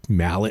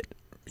mallet,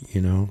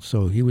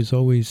 So he was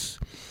always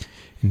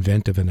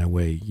inventive in that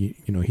way.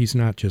 He's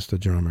not just a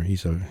drummer,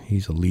 he's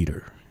a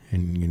leader.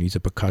 And he's a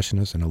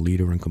percussionist and a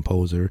leader and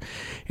composer.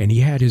 And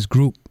he had his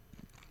group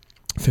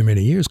for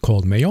many years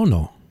called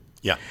Mayono.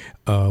 Yeah.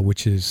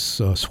 Which is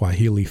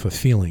Swahili for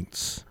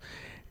feelings.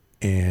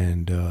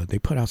 And they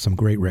put out some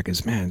great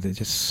records. Man, they're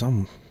just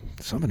some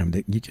of them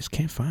that you just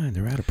can't find.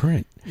 They're out of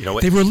print.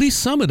 They've released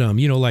some of them,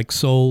 like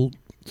Soul,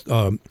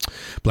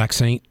 Black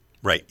Saint.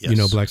 Right,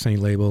 yes. Black Saint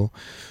label.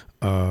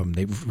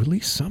 They've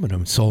released some of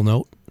them. Soul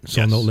Note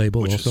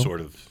label which also. Is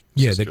sort of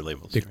sister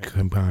labels. They're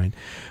combined.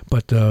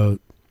 But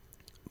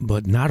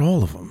not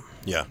all of them.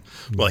 Yeah.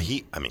 Well,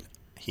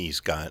 he's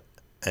got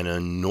an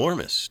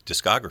enormous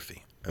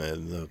discography.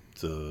 and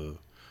the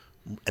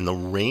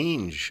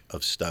range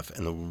of stuff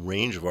and the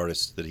range of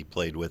artists that he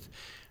played with.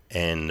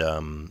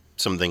 And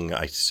something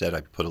I said,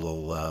 I put a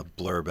little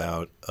blurb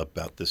out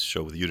about this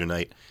show with you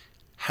tonight.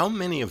 How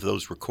many of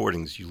those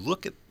recordings, you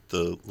look at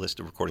the list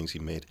of recordings he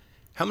made,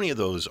 how many of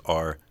those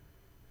are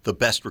the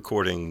best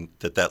recording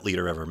that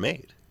leader ever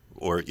made?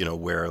 Or,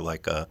 where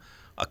like a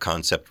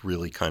concept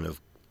really kind of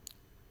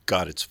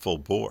got its full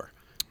bore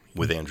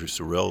with Andrew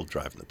Cyrille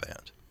driving the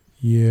band.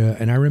 Yeah,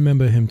 and I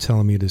remember him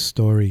telling me this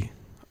story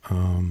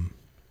when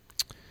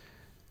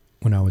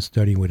I was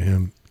studying with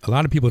him. A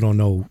lot of people don't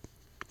know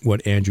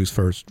what Andrew's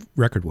first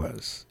record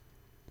was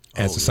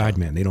as a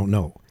sideman. They don't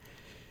know.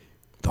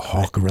 The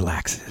Hawk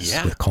Relaxes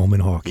with Coleman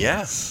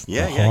Hawkins.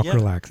 Yeah. The Hawk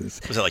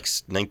Relaxes. Was it like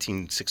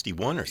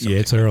 1961 or something? Yeah,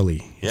 it's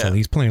early. Yeah.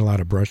 He's playing a lot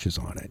of brushes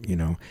on it,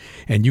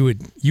 And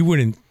you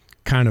wouldn't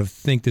kind of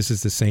think this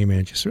is the same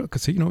Andrew Cyrille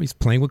because, he's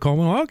playing with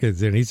Coleman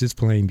Hawkins and he's just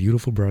playing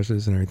beautiful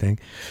brushes and everything.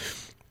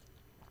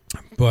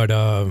 But,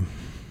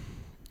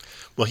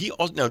 well, he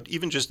also, now,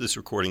 even just this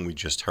recording we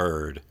just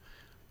heard,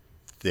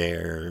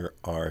 there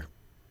are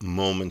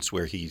moments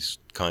where he's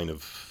kind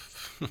of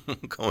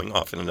going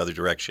off in another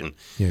direction.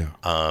 Yeah.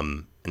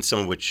 And some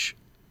of which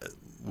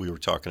we were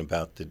talking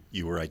about that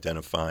you were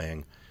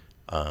identifying.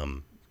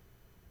 Do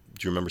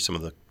you remember some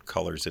of the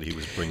colors that he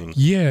was bringing?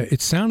 Yeah,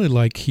 it sounded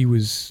like he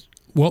was,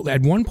 well,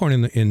 at one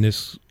point in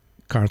this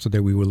concert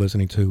that we were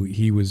listening to,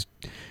 he was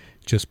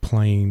just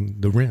playing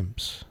the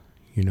rims,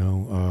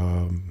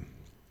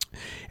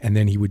 and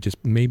then he would just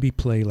maybe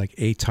play like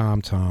a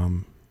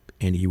tom-tom,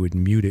 and he would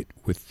mute it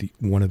with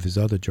one of his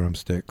other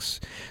drumsticks.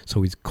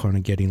 So he's kind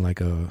of getting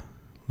like a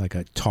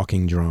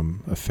talking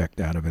drum effect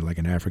out of it, like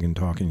an African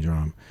talking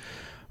drum.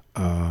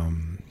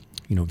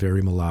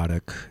 Very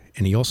melodic.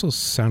 And he also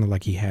sounded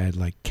like he had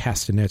like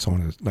castanets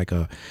on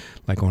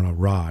on a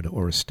rod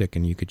or a stick,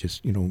 and you could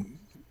just,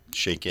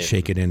 shake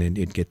it in and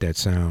it'd get that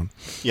sound.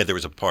 Yeah, there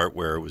was a part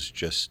where it was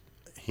just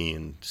he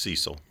and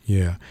Cecil.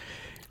 Yeah.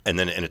 And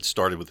it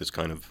started with this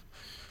kind of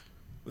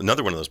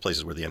another one of those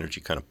places where the energy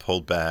kind of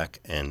pulled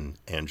back and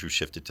Andrew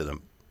shifted to the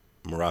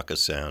maraca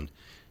sound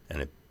and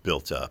it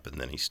built up,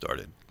 and then he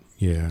started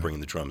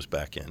bringing the drums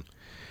back in.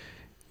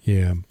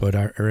 Yeah, but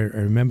I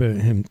remember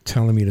him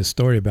telling me the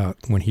story about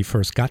when he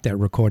first got that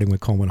recording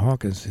with Coleman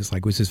Hawkins. It's like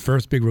it was his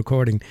first big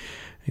recording.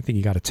 I think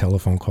he got a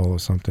telephone call or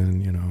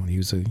something. He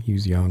was a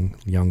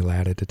young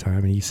lad at the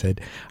time, and he said,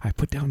 "I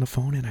put down the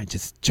phone and I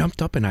just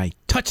jumped up and I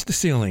touched the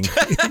ceiling."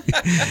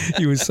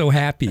 He was so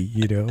happy,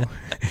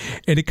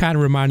 And it kind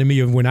of reminded me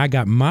of when I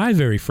got my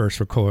very first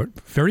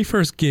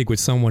gig with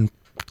someone,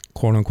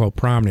 quote unquote,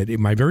 prominent.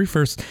 My very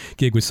first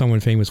gig with someone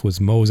famous was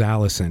Mose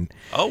Allison.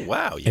 Oh,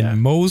 wow. Yeah.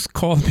 And Mose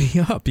called me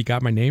up. He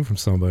got my name from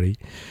somebody.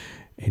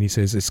 And he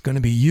says, it's going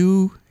to be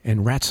you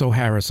and Ratso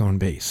Harris on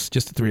bass,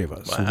 just the three of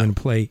us. Wow. We're going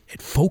to play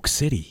at Folk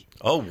City.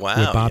 Oh, wow.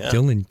 Where Bob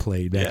Dylan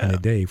played back in the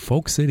day.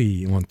 Folk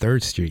City on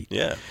 3rd Street.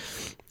 Yeah.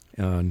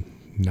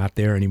 Not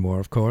there anymore,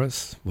 of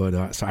course.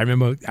 But so I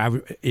remember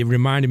it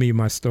reminded me of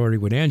my story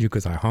with Andrew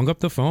because I hung up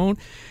the phone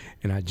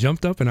and I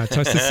jumped up and I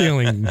touched the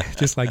ceiling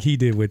just like he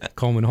did with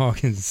Coleman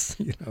Hawkins.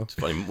 It's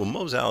funny. Well,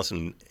 Mose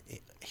Allison,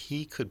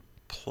 he could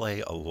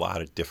play a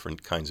lot of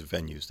different kinds of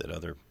venues that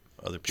other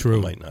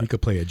people might not. He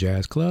could play a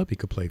jazz club. He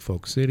could play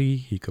Folk City.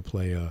 He could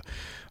play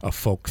a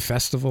folk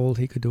festival.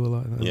 He could do a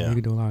lot. He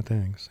could do a lot of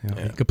things.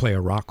 He could play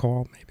a rock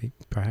hall, maybe,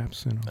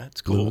 perhaps.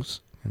 That's cool. Blues,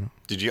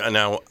 Did you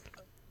now?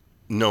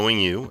 Knowing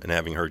you and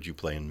having heard you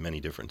play in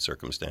many different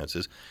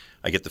circumstances,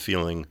 I get the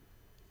feeling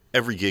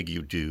every gig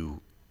you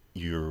do,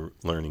 you're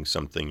learning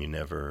something you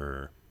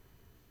never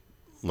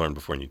learned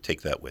before, and you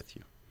take that with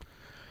you.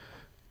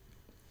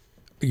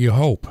 You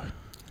hope,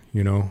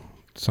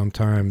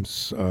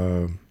 Sometimes,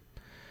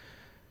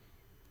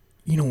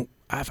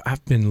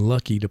 I've been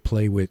lucky to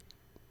play with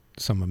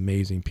some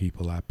amazing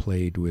people. I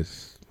played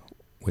with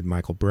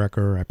Michael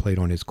Brecker. I played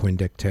on his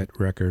Quindectet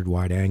record,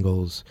 Wide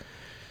Angles.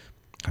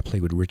 I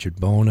played with Richard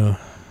Bona,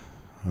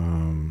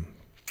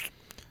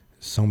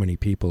 so many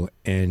people.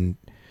 And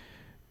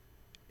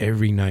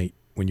every night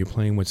when you're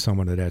playing with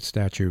someone of that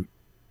stature,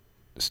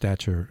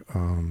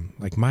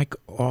 like Mike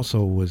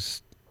also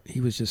he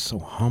was just so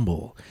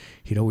humble.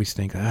 He'd always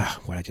think,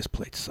 what I just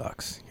played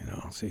sucks,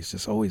 So he's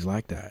just always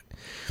like that.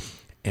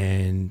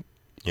 And,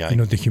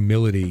 the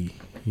humility,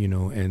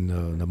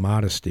 and the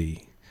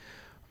modesty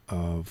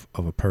of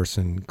a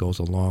person goes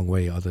a long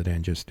way other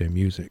than just their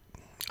music.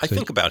 I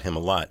think about him a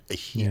lot.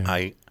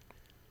 I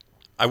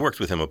worked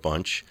with him a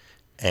bunch,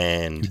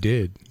 and you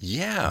did.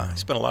 Yeah, I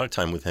spent a lot of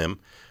time with him,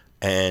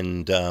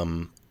 and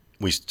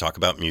we used to talk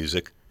about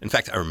music. In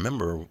fact, I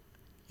remember,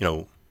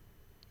 I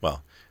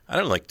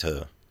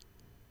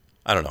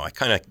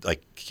kind of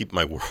like keep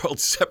my world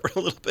separate a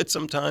little bit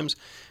sometimes,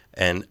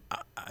 and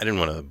I didn't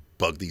want to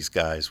bug these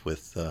guys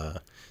with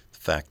the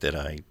fact that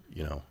I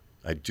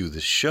do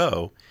this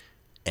show,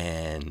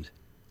 and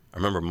I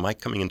remember Mike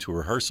coming into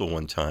rehearsal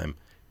one time.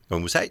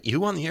 Was that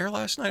you on the air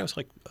last night? I was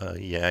like,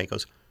 yeah. He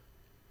goes,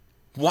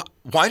 why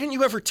didn't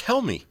you ever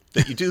tell me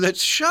that you do that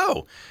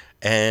show?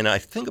 And I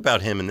think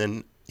about him, and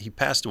then he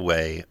passed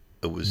away.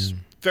 It was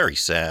very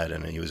sad,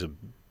 and he was a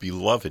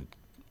beloved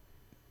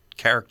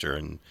character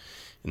in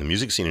the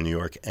music scene in New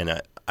York.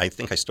 And I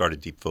think I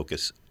started Deep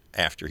Focus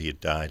after he had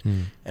died,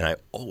 and I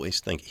always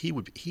think he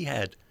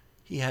had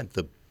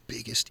the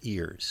biggest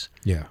ears.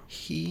 Yeah.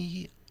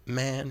 He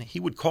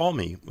would call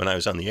me when I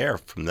was on the air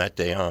from that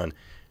day on,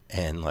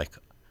 and like,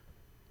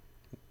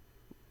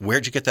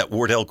 where'd you get that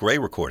Wardell Gray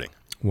recording?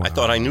 Wow. I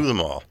thought I knew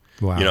them all.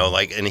 Wow. You know,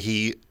 like, and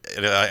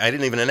I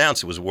didn't even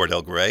announce it was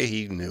Wardell Gray.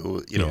 He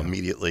knew,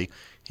 immediately.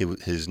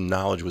 His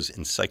knowledge was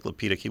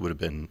encyclopedic. He would have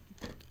been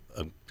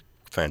a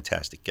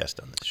fantastic guest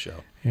on this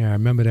show. Yeah, I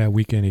remember that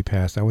weekend he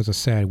passed. That was a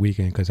sad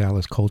weekend because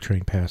Alice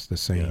Coltrane passed the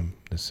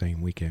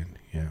same weekend.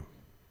 Yeah.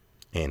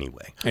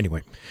 Anyway.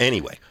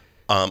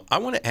 I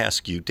want to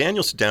ask you,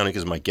 Daniel Sadownick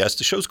is my guest.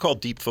 The show's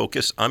called Deep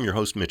Focus. I'm your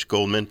host, Mitch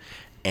Goldman.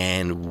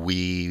 And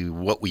we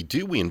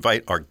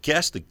invite our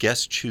guest. The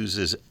guest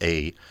chooses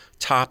a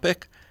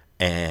topic,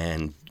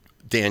 and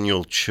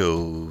Daniel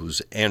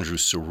chose Andrew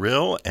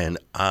Cyrille, and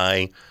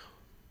I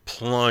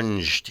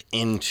plunged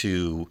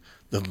into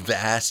the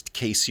vast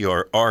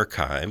KCR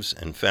archives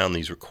and found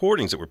these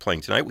recordings that we're playing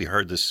tonight. We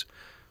heard this,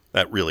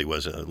 that really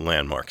was a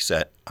landmark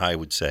set, I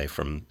would say,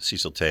 from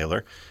Cecil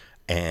Taylor.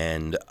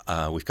 And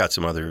we've got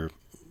some other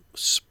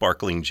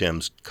sparkling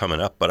gems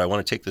coming up, but I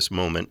want to take this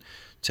moment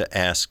to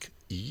ask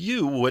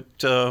you what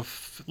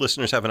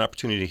listeners have an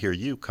opportunity to hear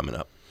you coming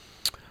up.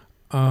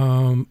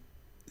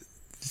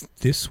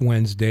 This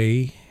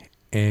Wednesday,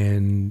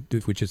 and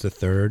which is the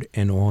 3rd,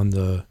 and on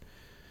the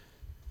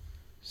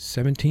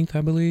 17th,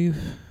 I believe.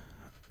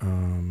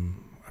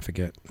 I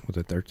forget. Was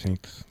it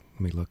 13th?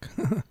 Let me look.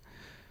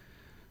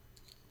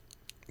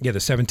 Yeah, the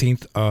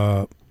 17th.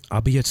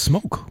 I'll be at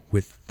Smoke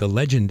with the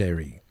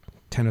legendary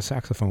tenor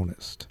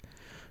saxophonist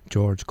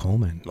George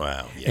Coleman.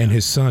 Wow. Yeah. And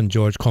his son,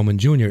 George Coleman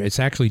Jr. It's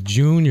actually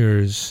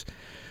Junior's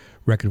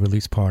record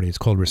release party. It's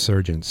called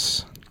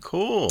Resurgence.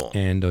 Cool.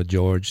 And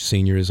George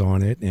Sr. is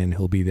on it, and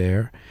he'll be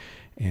there.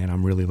 And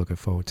I'm really looking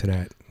forward to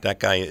that. That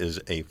guy is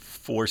a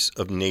force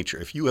of nature.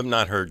 If you have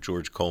not heard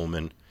George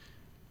Coleman,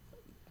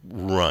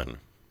 run.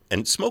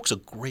 And Smoke's a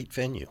great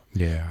venue.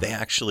 Yeah. They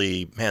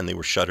actually, they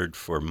were shuttered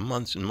for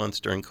months and months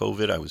during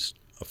COVID. I was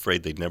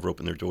afraid they'd never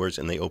open their doors,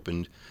 and they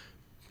opened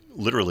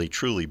literally,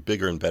 truly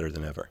bigger and better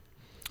than ever.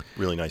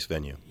 Really nice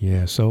venue.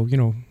 Yeah, so,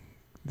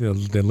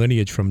 the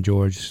lineage from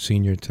George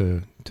Sr.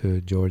 to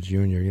George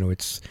Jr.,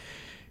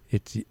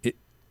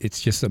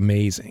 it's just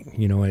amazing,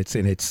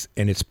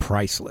 it's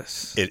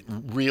priceless. It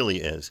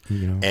really is.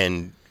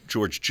 And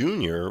George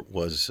Jr.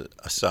 was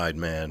a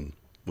sideman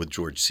with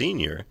George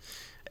Sr.,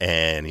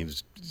 and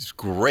he's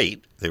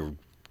great. They were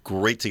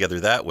great together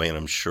that way, and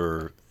I'm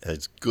sure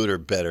it's good or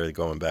better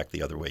going back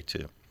the other way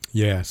too.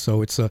 Yeah,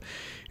 so it's going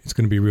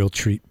to be a real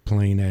treat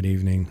playing that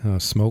evening.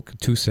 Smoke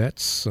 2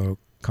 sets, so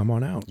come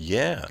on out.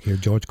 Yeah, hear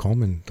George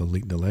Coleman, the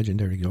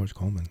legendary George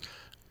Coleman.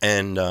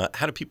 And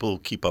how do people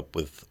keep up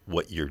with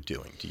what you're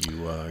doing? Do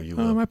you?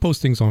 I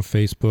post things on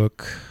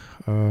Facebook.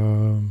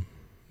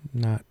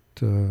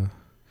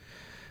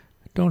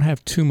 Don't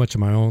have too much of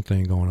my own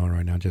thing going on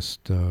right now.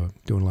 Just doing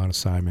a lot of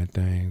sideman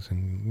things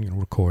and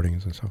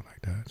recordings and stuff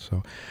like that.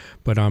 So,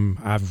 but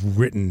I've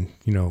written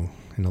in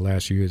the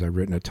last few years I've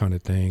written a ton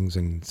of things,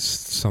 and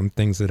some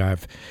things that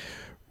I've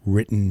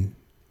written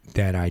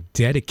that I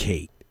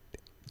dedicate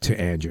to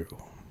Andrew,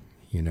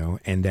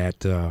 and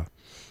that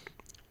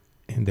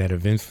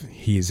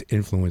he has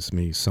influenced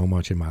me so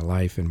much in my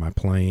life and my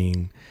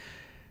playing.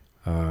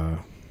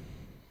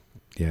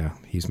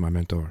 He's my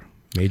mentor.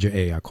 Major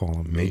A, I call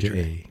him. Major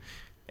A.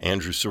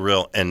 Andrew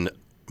Cyrille, and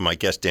my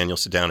guest Daniel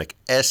Sadownick,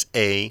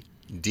 Sadownick.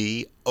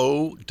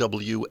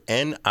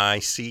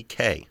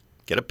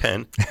 Get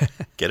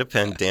a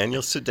pen.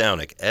 Daniel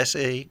Sadownick,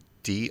 Sadownick.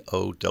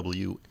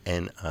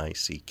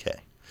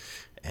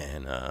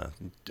 And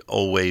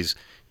always,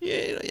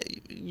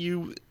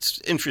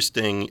 it's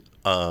interesting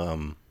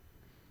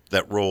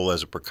that role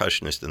as a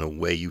percussionist and the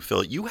way you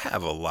fill it. You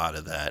have a lot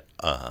of that.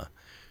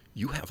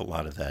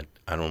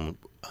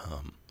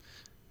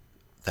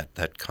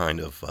 That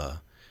kind of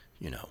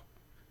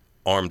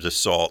armed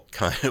assault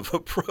kind of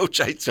approach.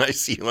 I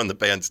see you on the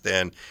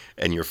bandstand,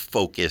 and your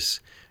focus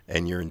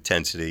and your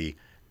intensity,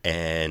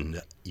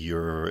 and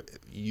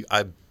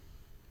I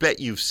bet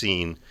you've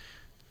seen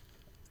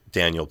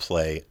Daniel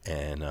play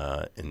and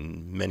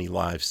in many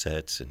live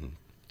sets and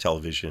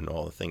television,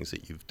 all the things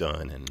that you've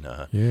done. And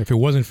if it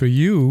wasn't for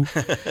you,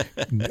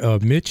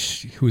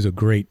 Mitch, who's a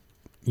great,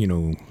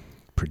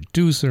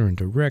 producer and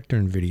director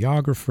and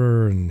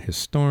videographer and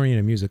historian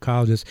and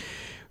musicologist,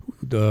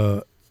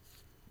 the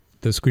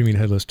Screaming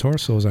Headless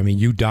Torsos,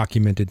 you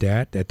documented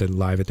that at the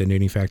Live at the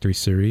Knitting Factory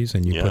series,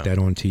 and you put that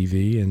on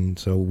TV, and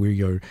so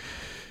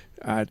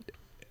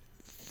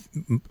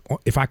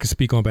if I could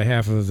speak on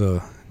behalf of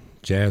the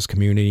jazz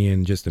community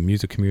and just the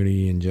music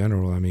community in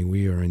general,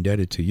 we are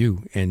indebted to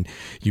you, and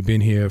you've been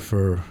here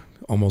for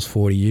almost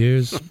 40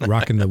 years,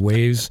 rocking the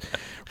waves,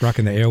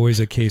 rocking the airways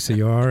at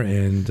KCR,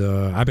 and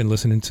I've been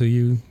listening to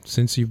you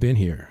since you've been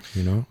here,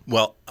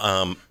 Well,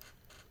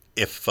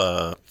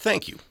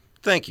 thank you.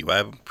 I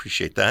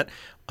appreciate that.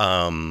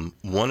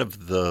 One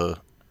of the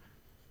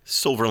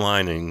silver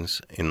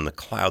linings in the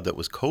cloud that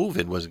was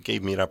COVID was it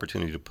gave me an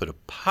opportunity to put a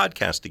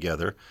podcast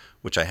together,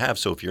 which I have.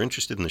 So if you're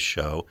interested in the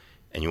show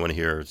and you want to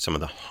hear some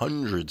of the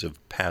hundreds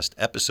of past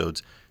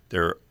episodes,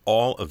 they're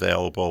all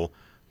available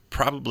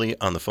probably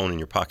on the phone in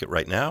your pocket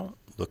right now.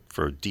 Look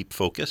for Deep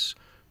Focus,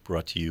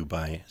 brought to you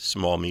by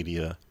Small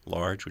Media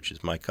Large, which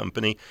is my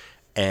company.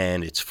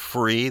 And it's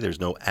free. There's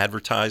no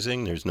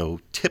advertising. There's no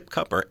tip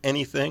cup or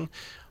anything.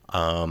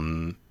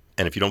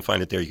 And if you don't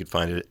find it there, you can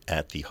find it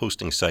at the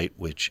hosting site,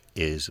 which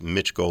is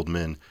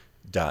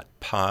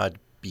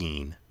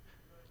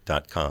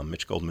mitchgoldman.podbean.com,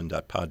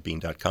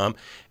 mitchgoldman.podbean.com.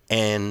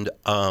 And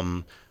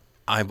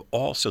I've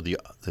also, the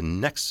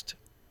next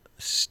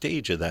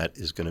stage of that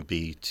is going to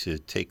be to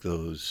take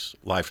those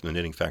Live from the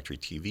Knitting Factory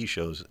TV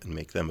shows and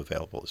make them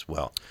available as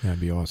well. That'd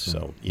be awesome.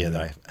 So, yeah,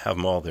 I have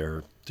them all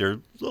there. They're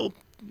little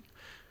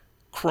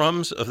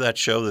crumbs of that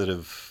show that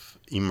have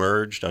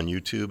emerged on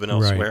YouTube and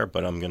elsewhere,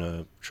 but I'm going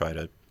to try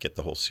to get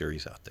the whole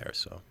series out there,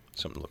 so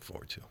something to look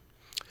forward to.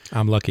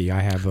 I'm lucky. I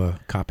have a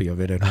copy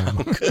of it at home.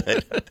 Oh,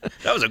 good.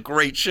 That was a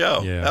great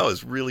show. Yeah. That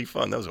was really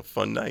fun. That was a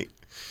fun night.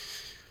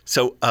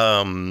 So,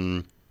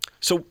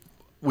 so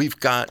we've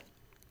got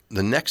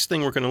the next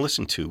thing we're going to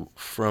listen to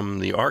from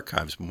the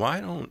archives.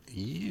 Why don't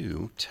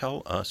you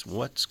tell us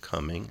what's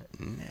coming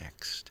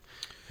next?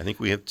 I think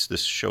we have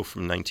this show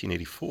from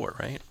 1984,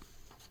 right?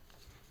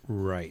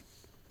 Right.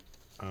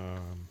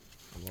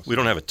 We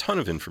don't have a ton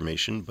of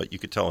information, but you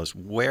could tell us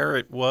where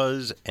it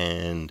was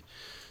and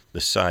the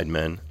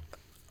sidemen.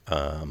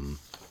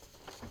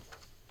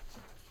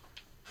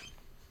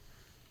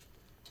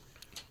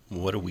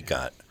 What do we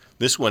got?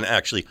 This one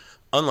actually,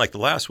 unlike the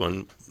last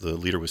one, the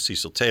leader was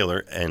Cecil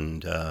Taylor,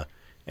 and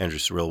Andrew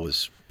Cyrille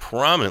was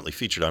prominently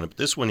featured on it. But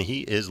this one,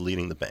 he is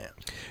leading the band.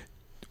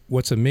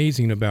 What's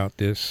amazing about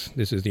this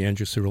is the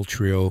Andrew Cyrille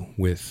Trio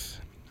with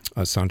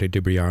Sante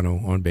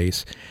DiBriano on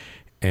bass,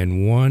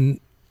 and one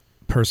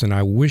person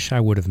I wish I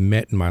would have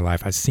met in my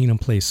life. I've seen him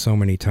play so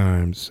many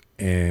times,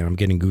 and I'm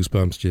getting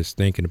goosebumps just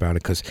thinking about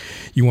it, because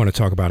you want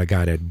to talk about a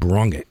guy that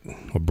brought it.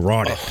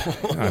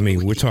 I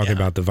mean, we're talking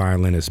about the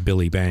violinist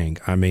Billy Bang.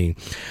 I mean,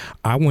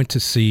 I went to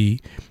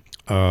see,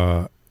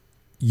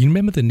 you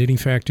remember the Knitting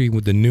Factory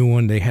with the new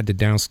one? They had the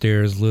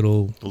downstairs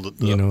little,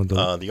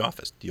 the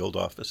office, the old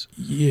office.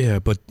 Yeah,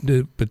 but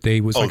they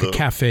was a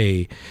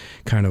cafe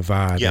kind of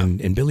vibe, yeah.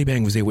 and Billy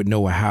Bang was there with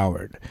Noah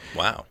Howard.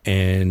 Wow.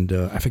 And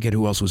I forget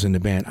who else was in the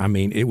band. I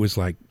mean, it was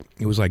like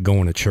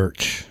going to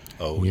church.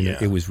 Oh, yeah.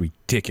 It was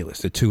ridiculous,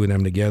 the two of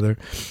them together.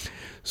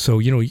 So,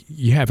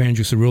 you have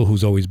Andrew Cyrille,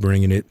 who's always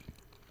bringing it.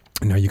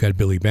 And now you got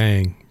Billy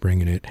Bang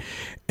bringing it.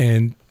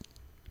 And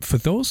for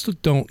those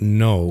that don't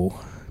know,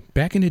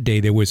 back in the day,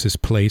 there was this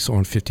place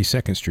on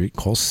 52nd Street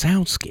called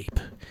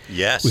Soundscape.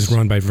 Yes. It was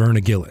run by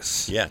Verna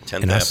Gillis. Yeah,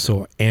 10th And I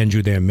saw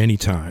Andrew there many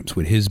times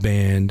with his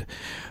band.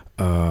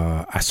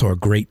 I saw a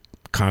great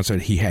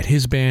concert. He had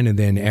his band, and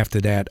then after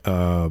that,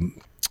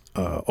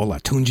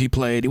 Olatunji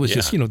played. It was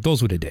just,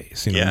 those were the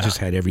days. You just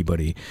had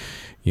everybody,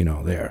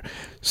 there.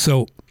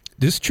 So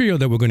this trio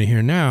that we're going to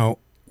hear now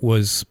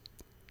was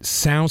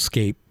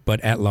Soundscape, but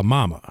at La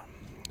Mama.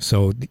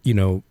 So,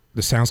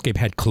 the Soundscape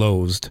had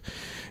closed,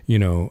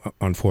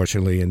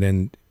 unfortunately, and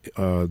then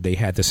they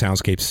had the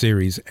Soundscape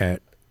series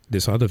at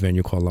this other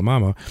venue called La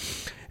Mama.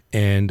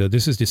 And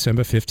this is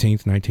December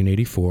 15th,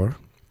 1984.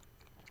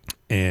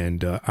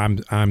 And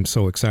I'm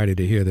so excited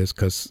to hear this,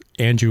 because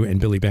Andrew and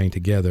Billy Bang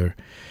together,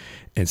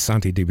 and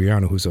Sante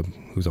DiBriano, who's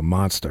a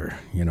monster,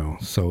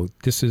 So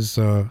this is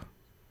live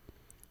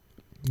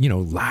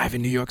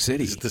in New York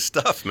City. This is the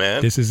stuff,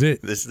 man. This is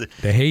it. This is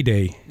the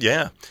heyday.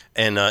 Yeah.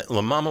 And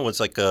La Mama was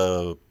like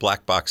a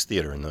black box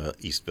theater in the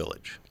East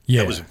Village.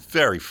 Yeah. It was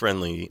very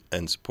friendly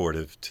and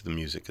supportive to the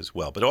music as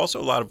well, but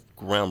also a lot of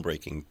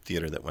groundbreaking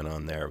theater that went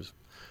on there. It was a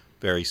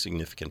very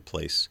significant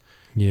place.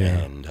 Yeah.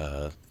 And,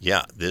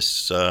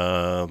 this,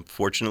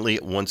 fortunately,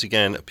 once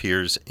again,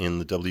 appears in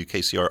the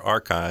WKCR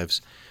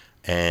archives,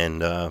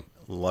 and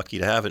lucky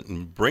to have it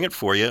and bring it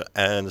for you,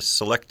 and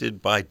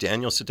selected by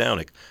Daniel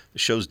Sadownick. The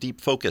show's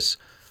Deep Focus.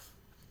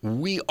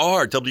 We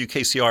are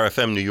WKCR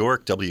FM New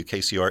York,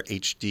 WKCR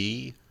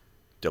HD,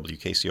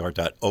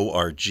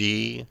 WKCR.org,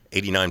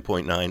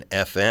 89.9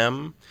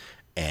 FM,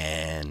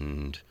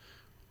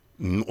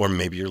 or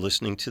maybe you're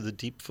listening to the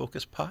Deep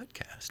Focus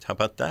podcast. How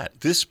about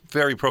that? This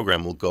very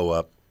program will go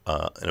up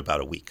in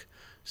about a week.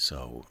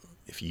 So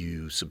if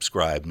you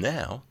subscribe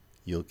now,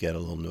 you'll get a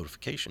little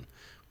notification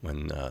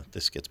when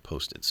this gets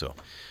posted. So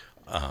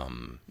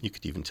you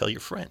could even tell your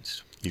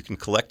friends. You can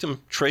collect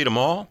them, trade them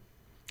all.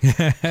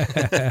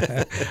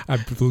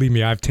 Believe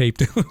me, I've taped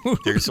them.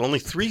 There's only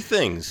 3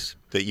 things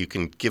that you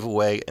can give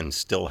away and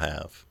still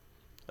have: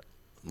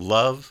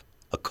 love,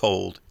 a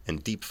cold,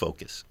 and deep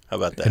focus. How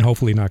about that? And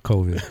hopefully not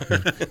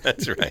COVID.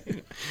 That's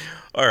right.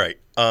 All right.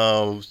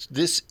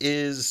 This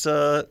is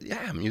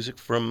music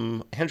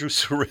from Andrew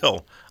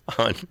Cyrille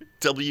on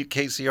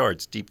WKCR.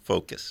 It's Deep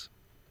Focus.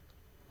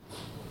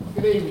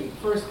 Good evening.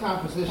 First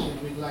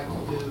composition we'd like to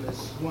do is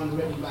one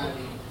written by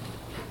the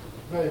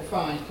very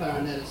fine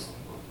clarinetist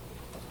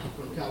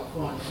from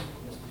California,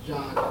 Mr.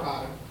 John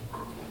Carter.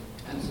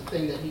 and it's a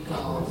thing that he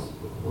calls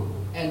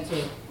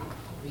Enter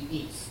the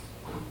East.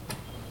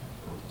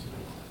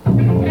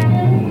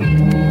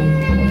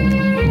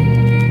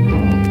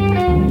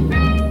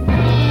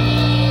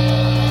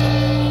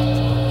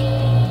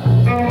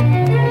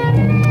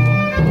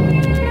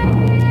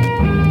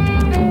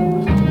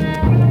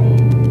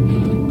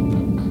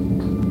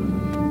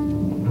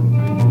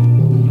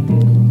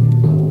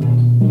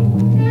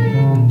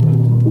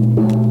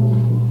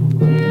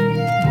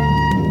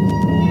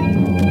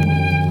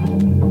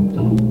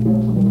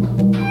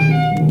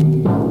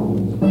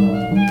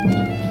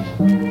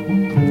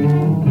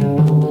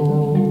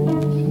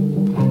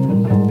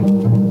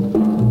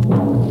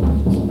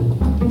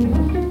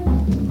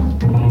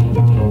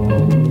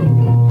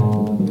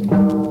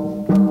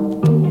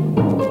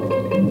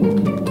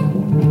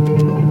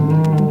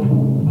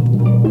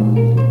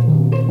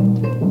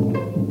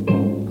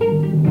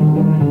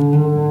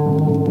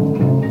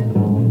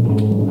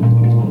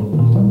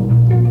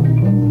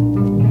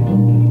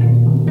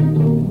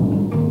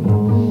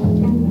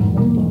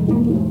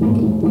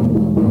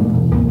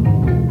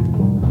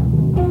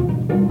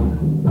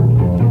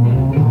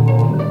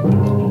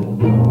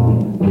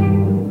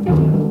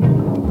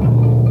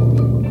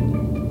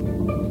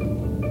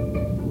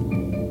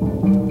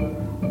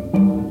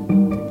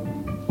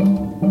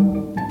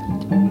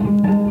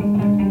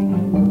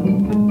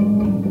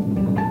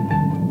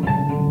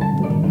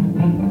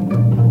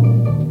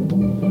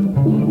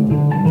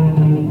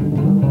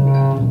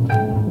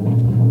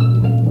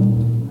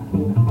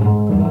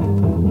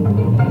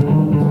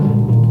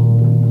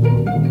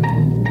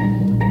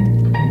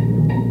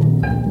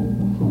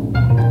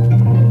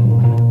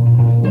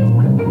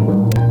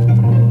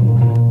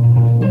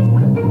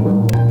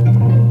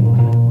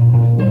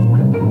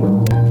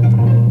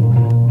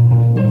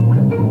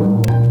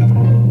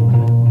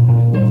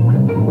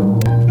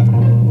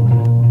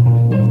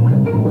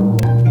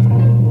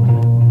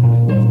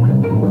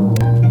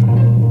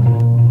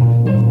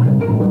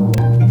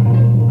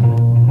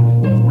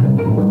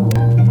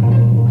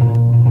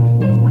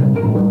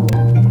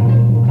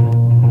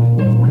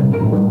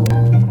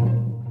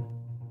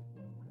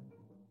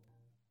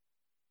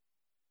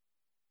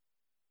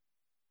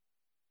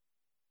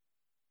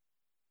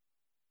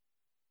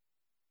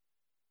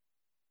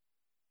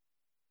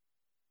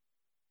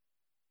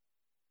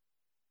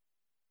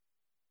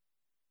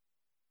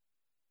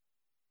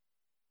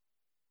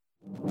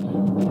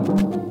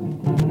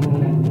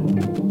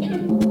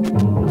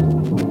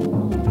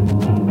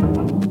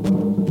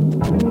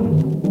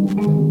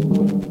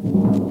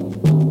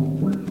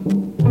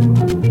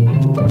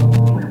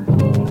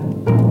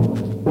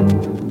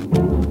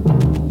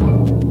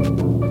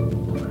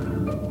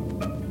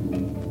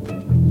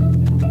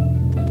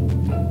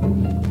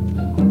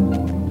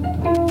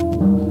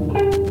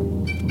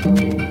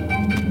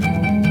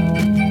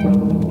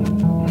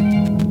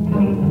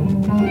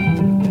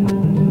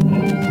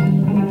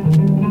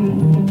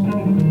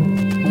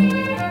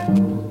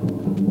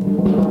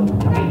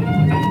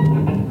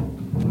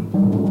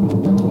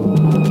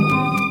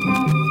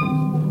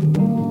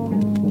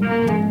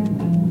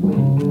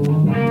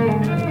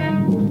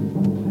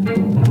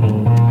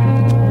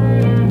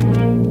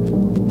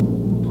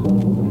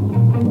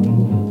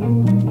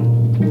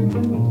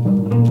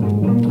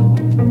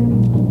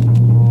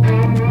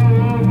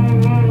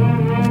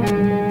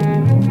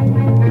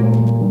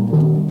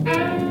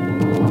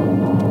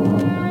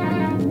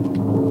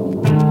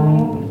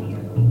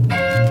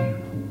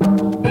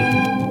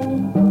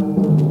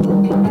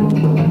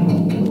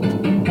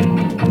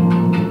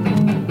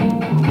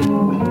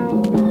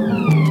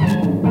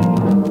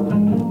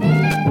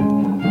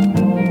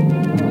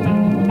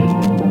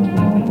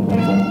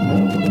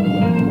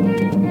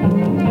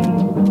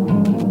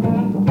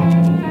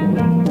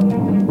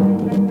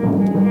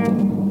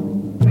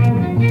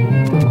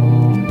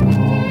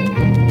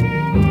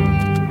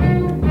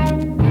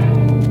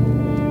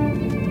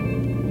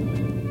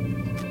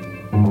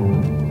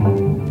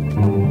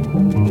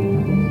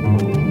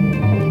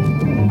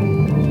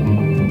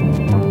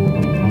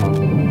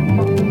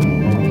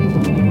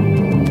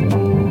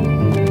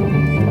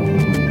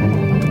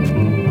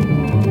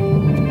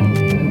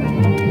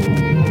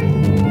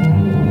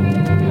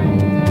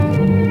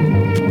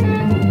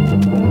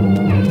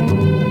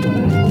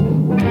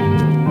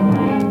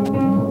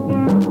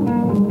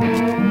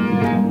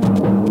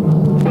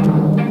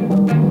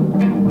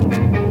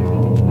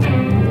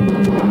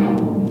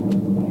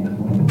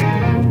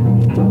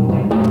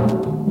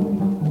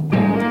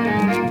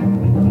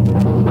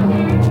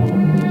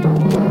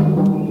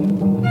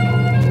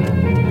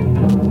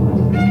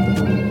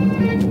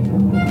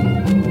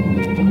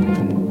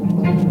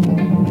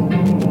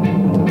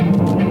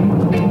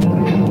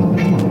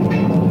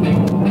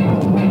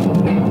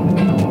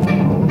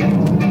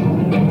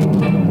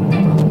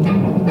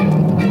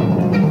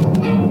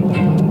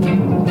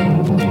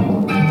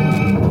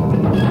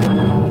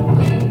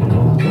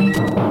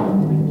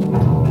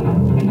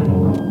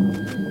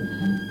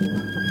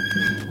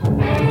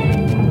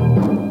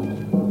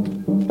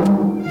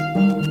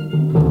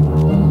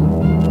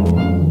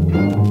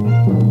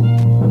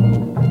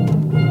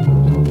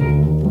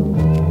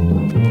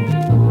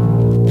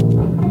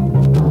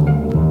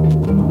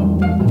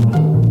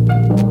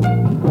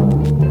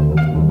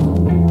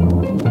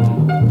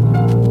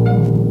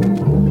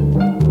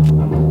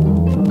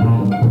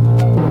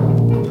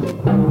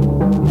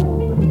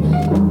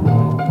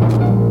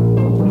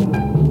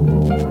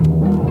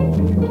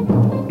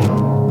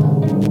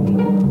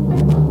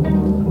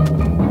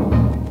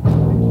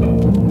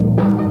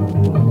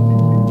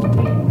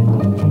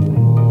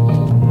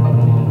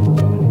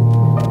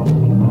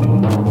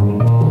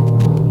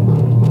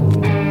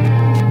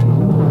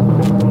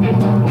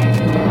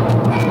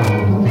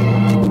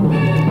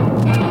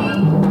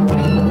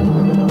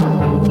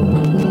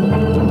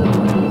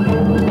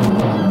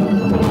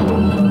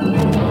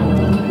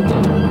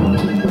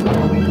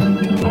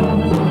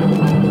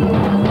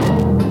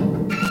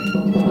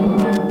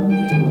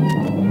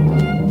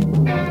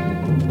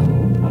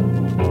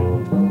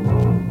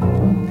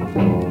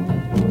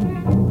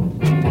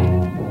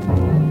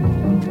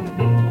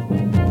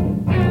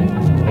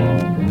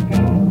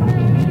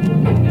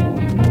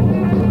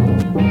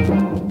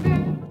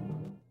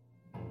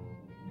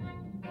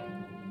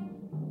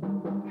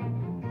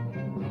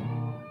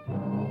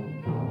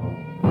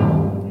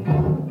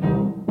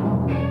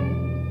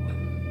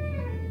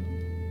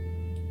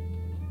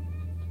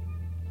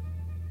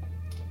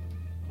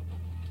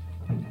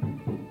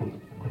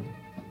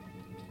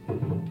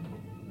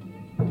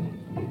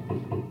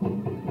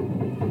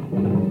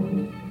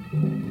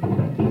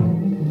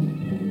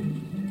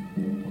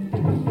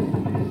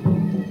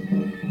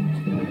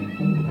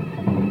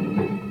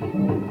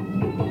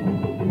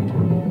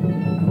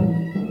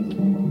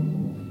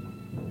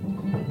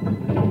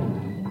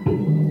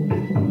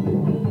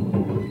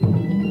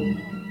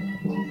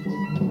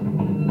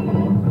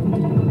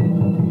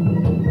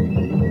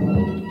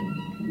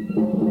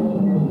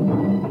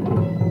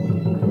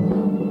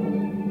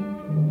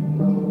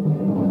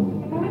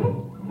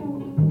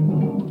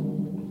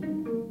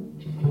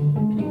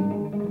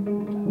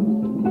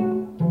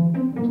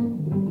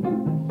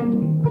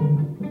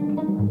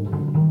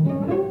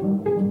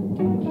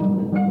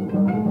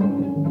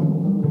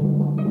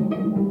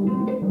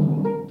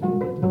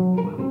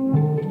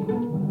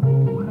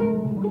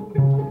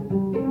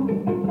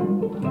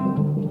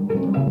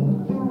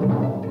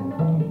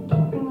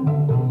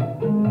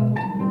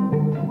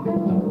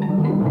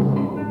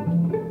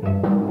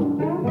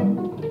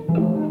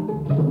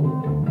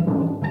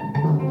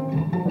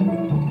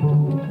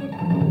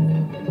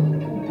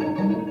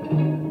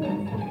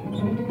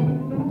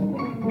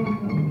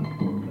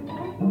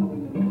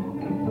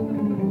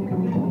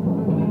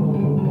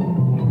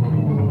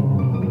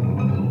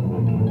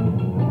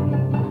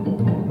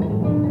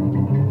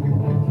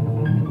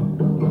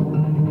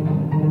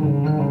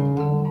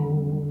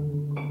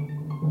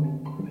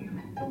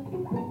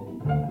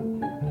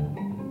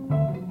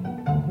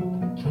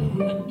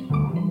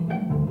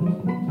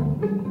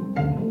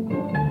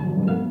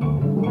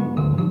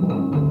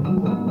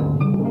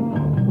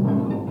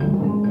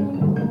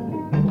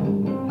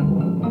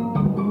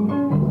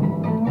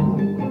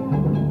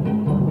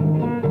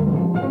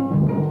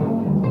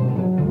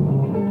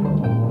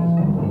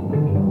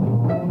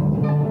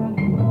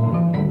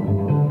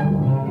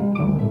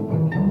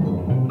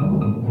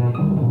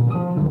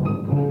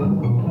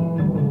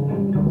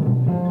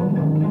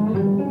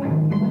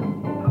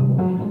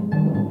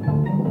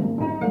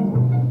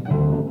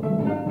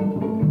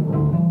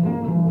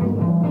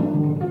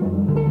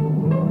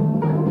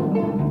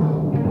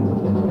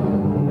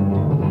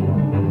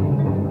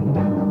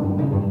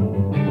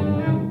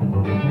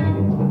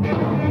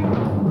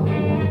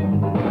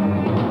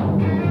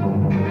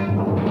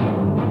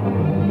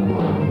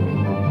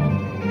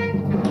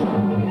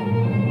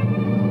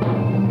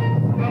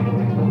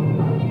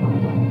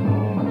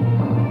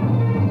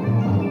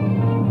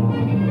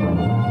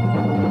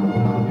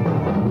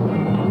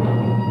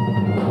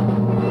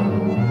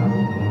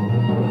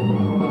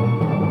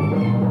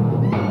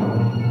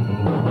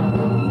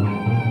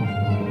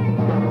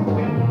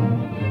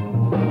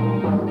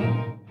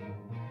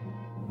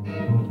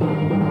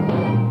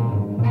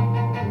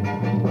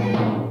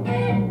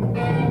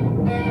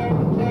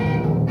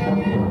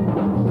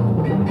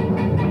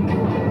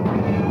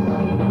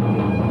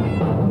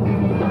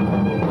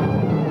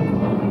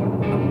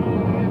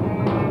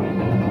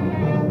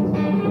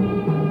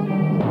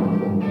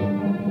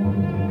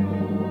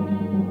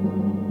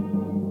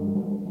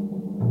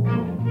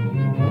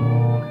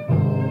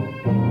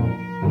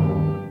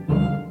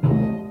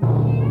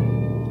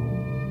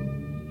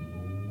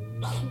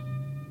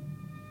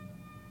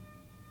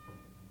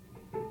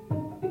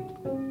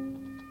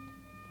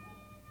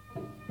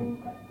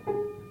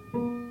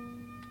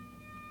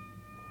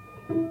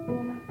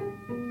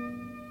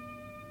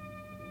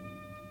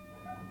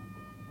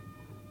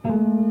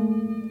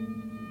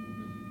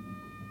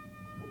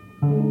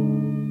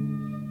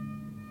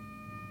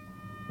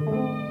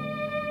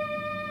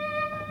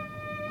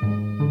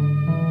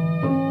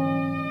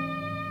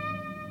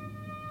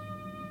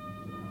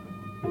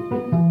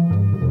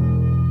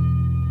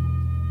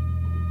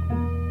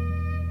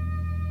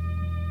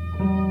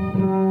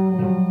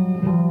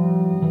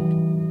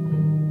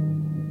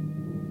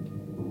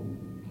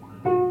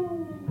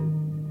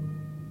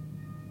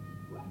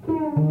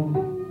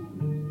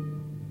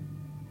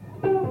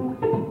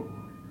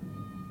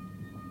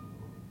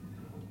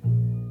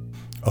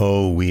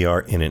 Oh, we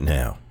are in it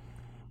now.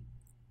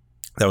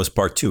 That was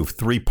part 2 of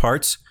 3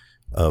 parts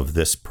of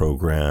this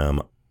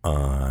program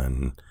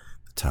on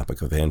the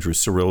topic of Andrew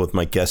Cyrille with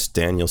my guest,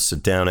 Daniel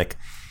Sadownick,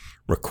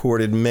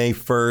 recorded May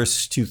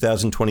 1st,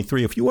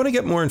 2023. If you want to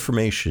get more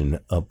information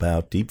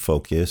about Deep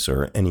Focus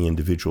or any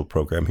individual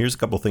program, here's a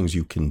couple things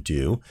you can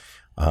do.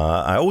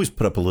 I always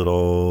put up a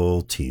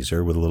little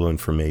teaser with a little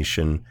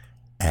information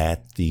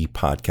at the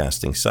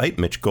podcasting site,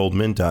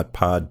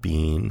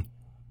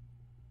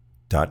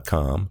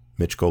 mitchgoldman.podbean.com.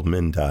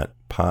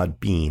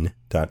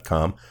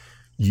 mitchgoldman.podbean.com.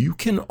 You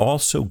can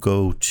also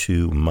go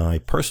to my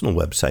personal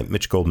website,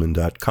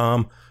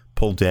 mitchgoldman.com,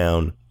 pull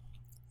down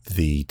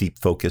the Deep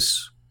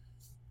Focus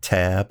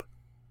tab.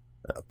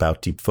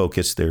 About Deep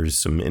Focus, there's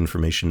some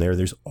information there.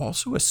 There's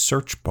also a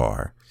search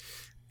bar.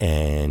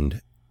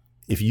 And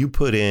if you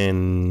put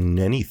in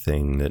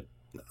anything that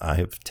I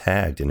have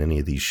tagged in any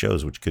of these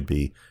shows, which could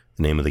be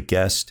the name of the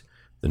guest,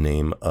 the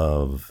name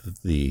of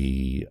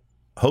the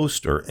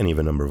host, or any of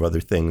a number of other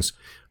things,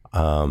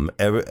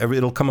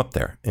 it'll come up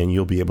there and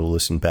you'll be able to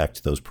listen back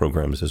to those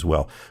programs as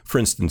well. For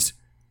instance,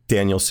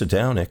 Daniel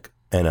Sadownick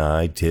and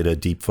I did a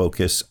Deep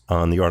Focus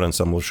on the Art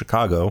Ensemble of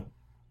Chicago.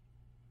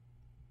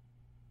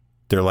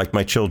 They're like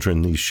my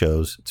children, these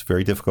shows. It's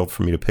very difficult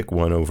for me to pick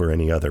one over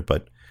any other,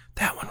 but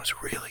that one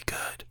was really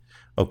good.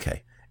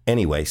 Okay.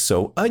 Anyway,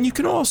 so you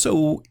can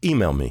also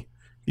email me.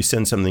 You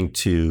send something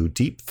to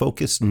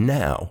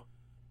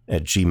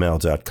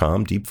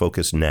deepfocusnow@gmail.com,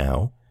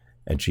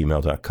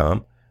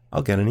 deepfocusnow@gmail.com.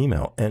 I'll get an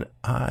email and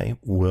I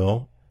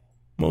will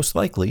most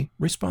likely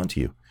respond to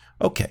you.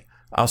 Okay,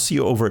 I'll see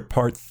you over at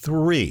part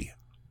 3.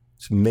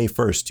 It's May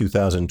 1st,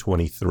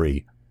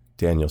 2023.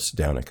 Daniel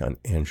Sadownick on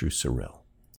Andrew Cyrille.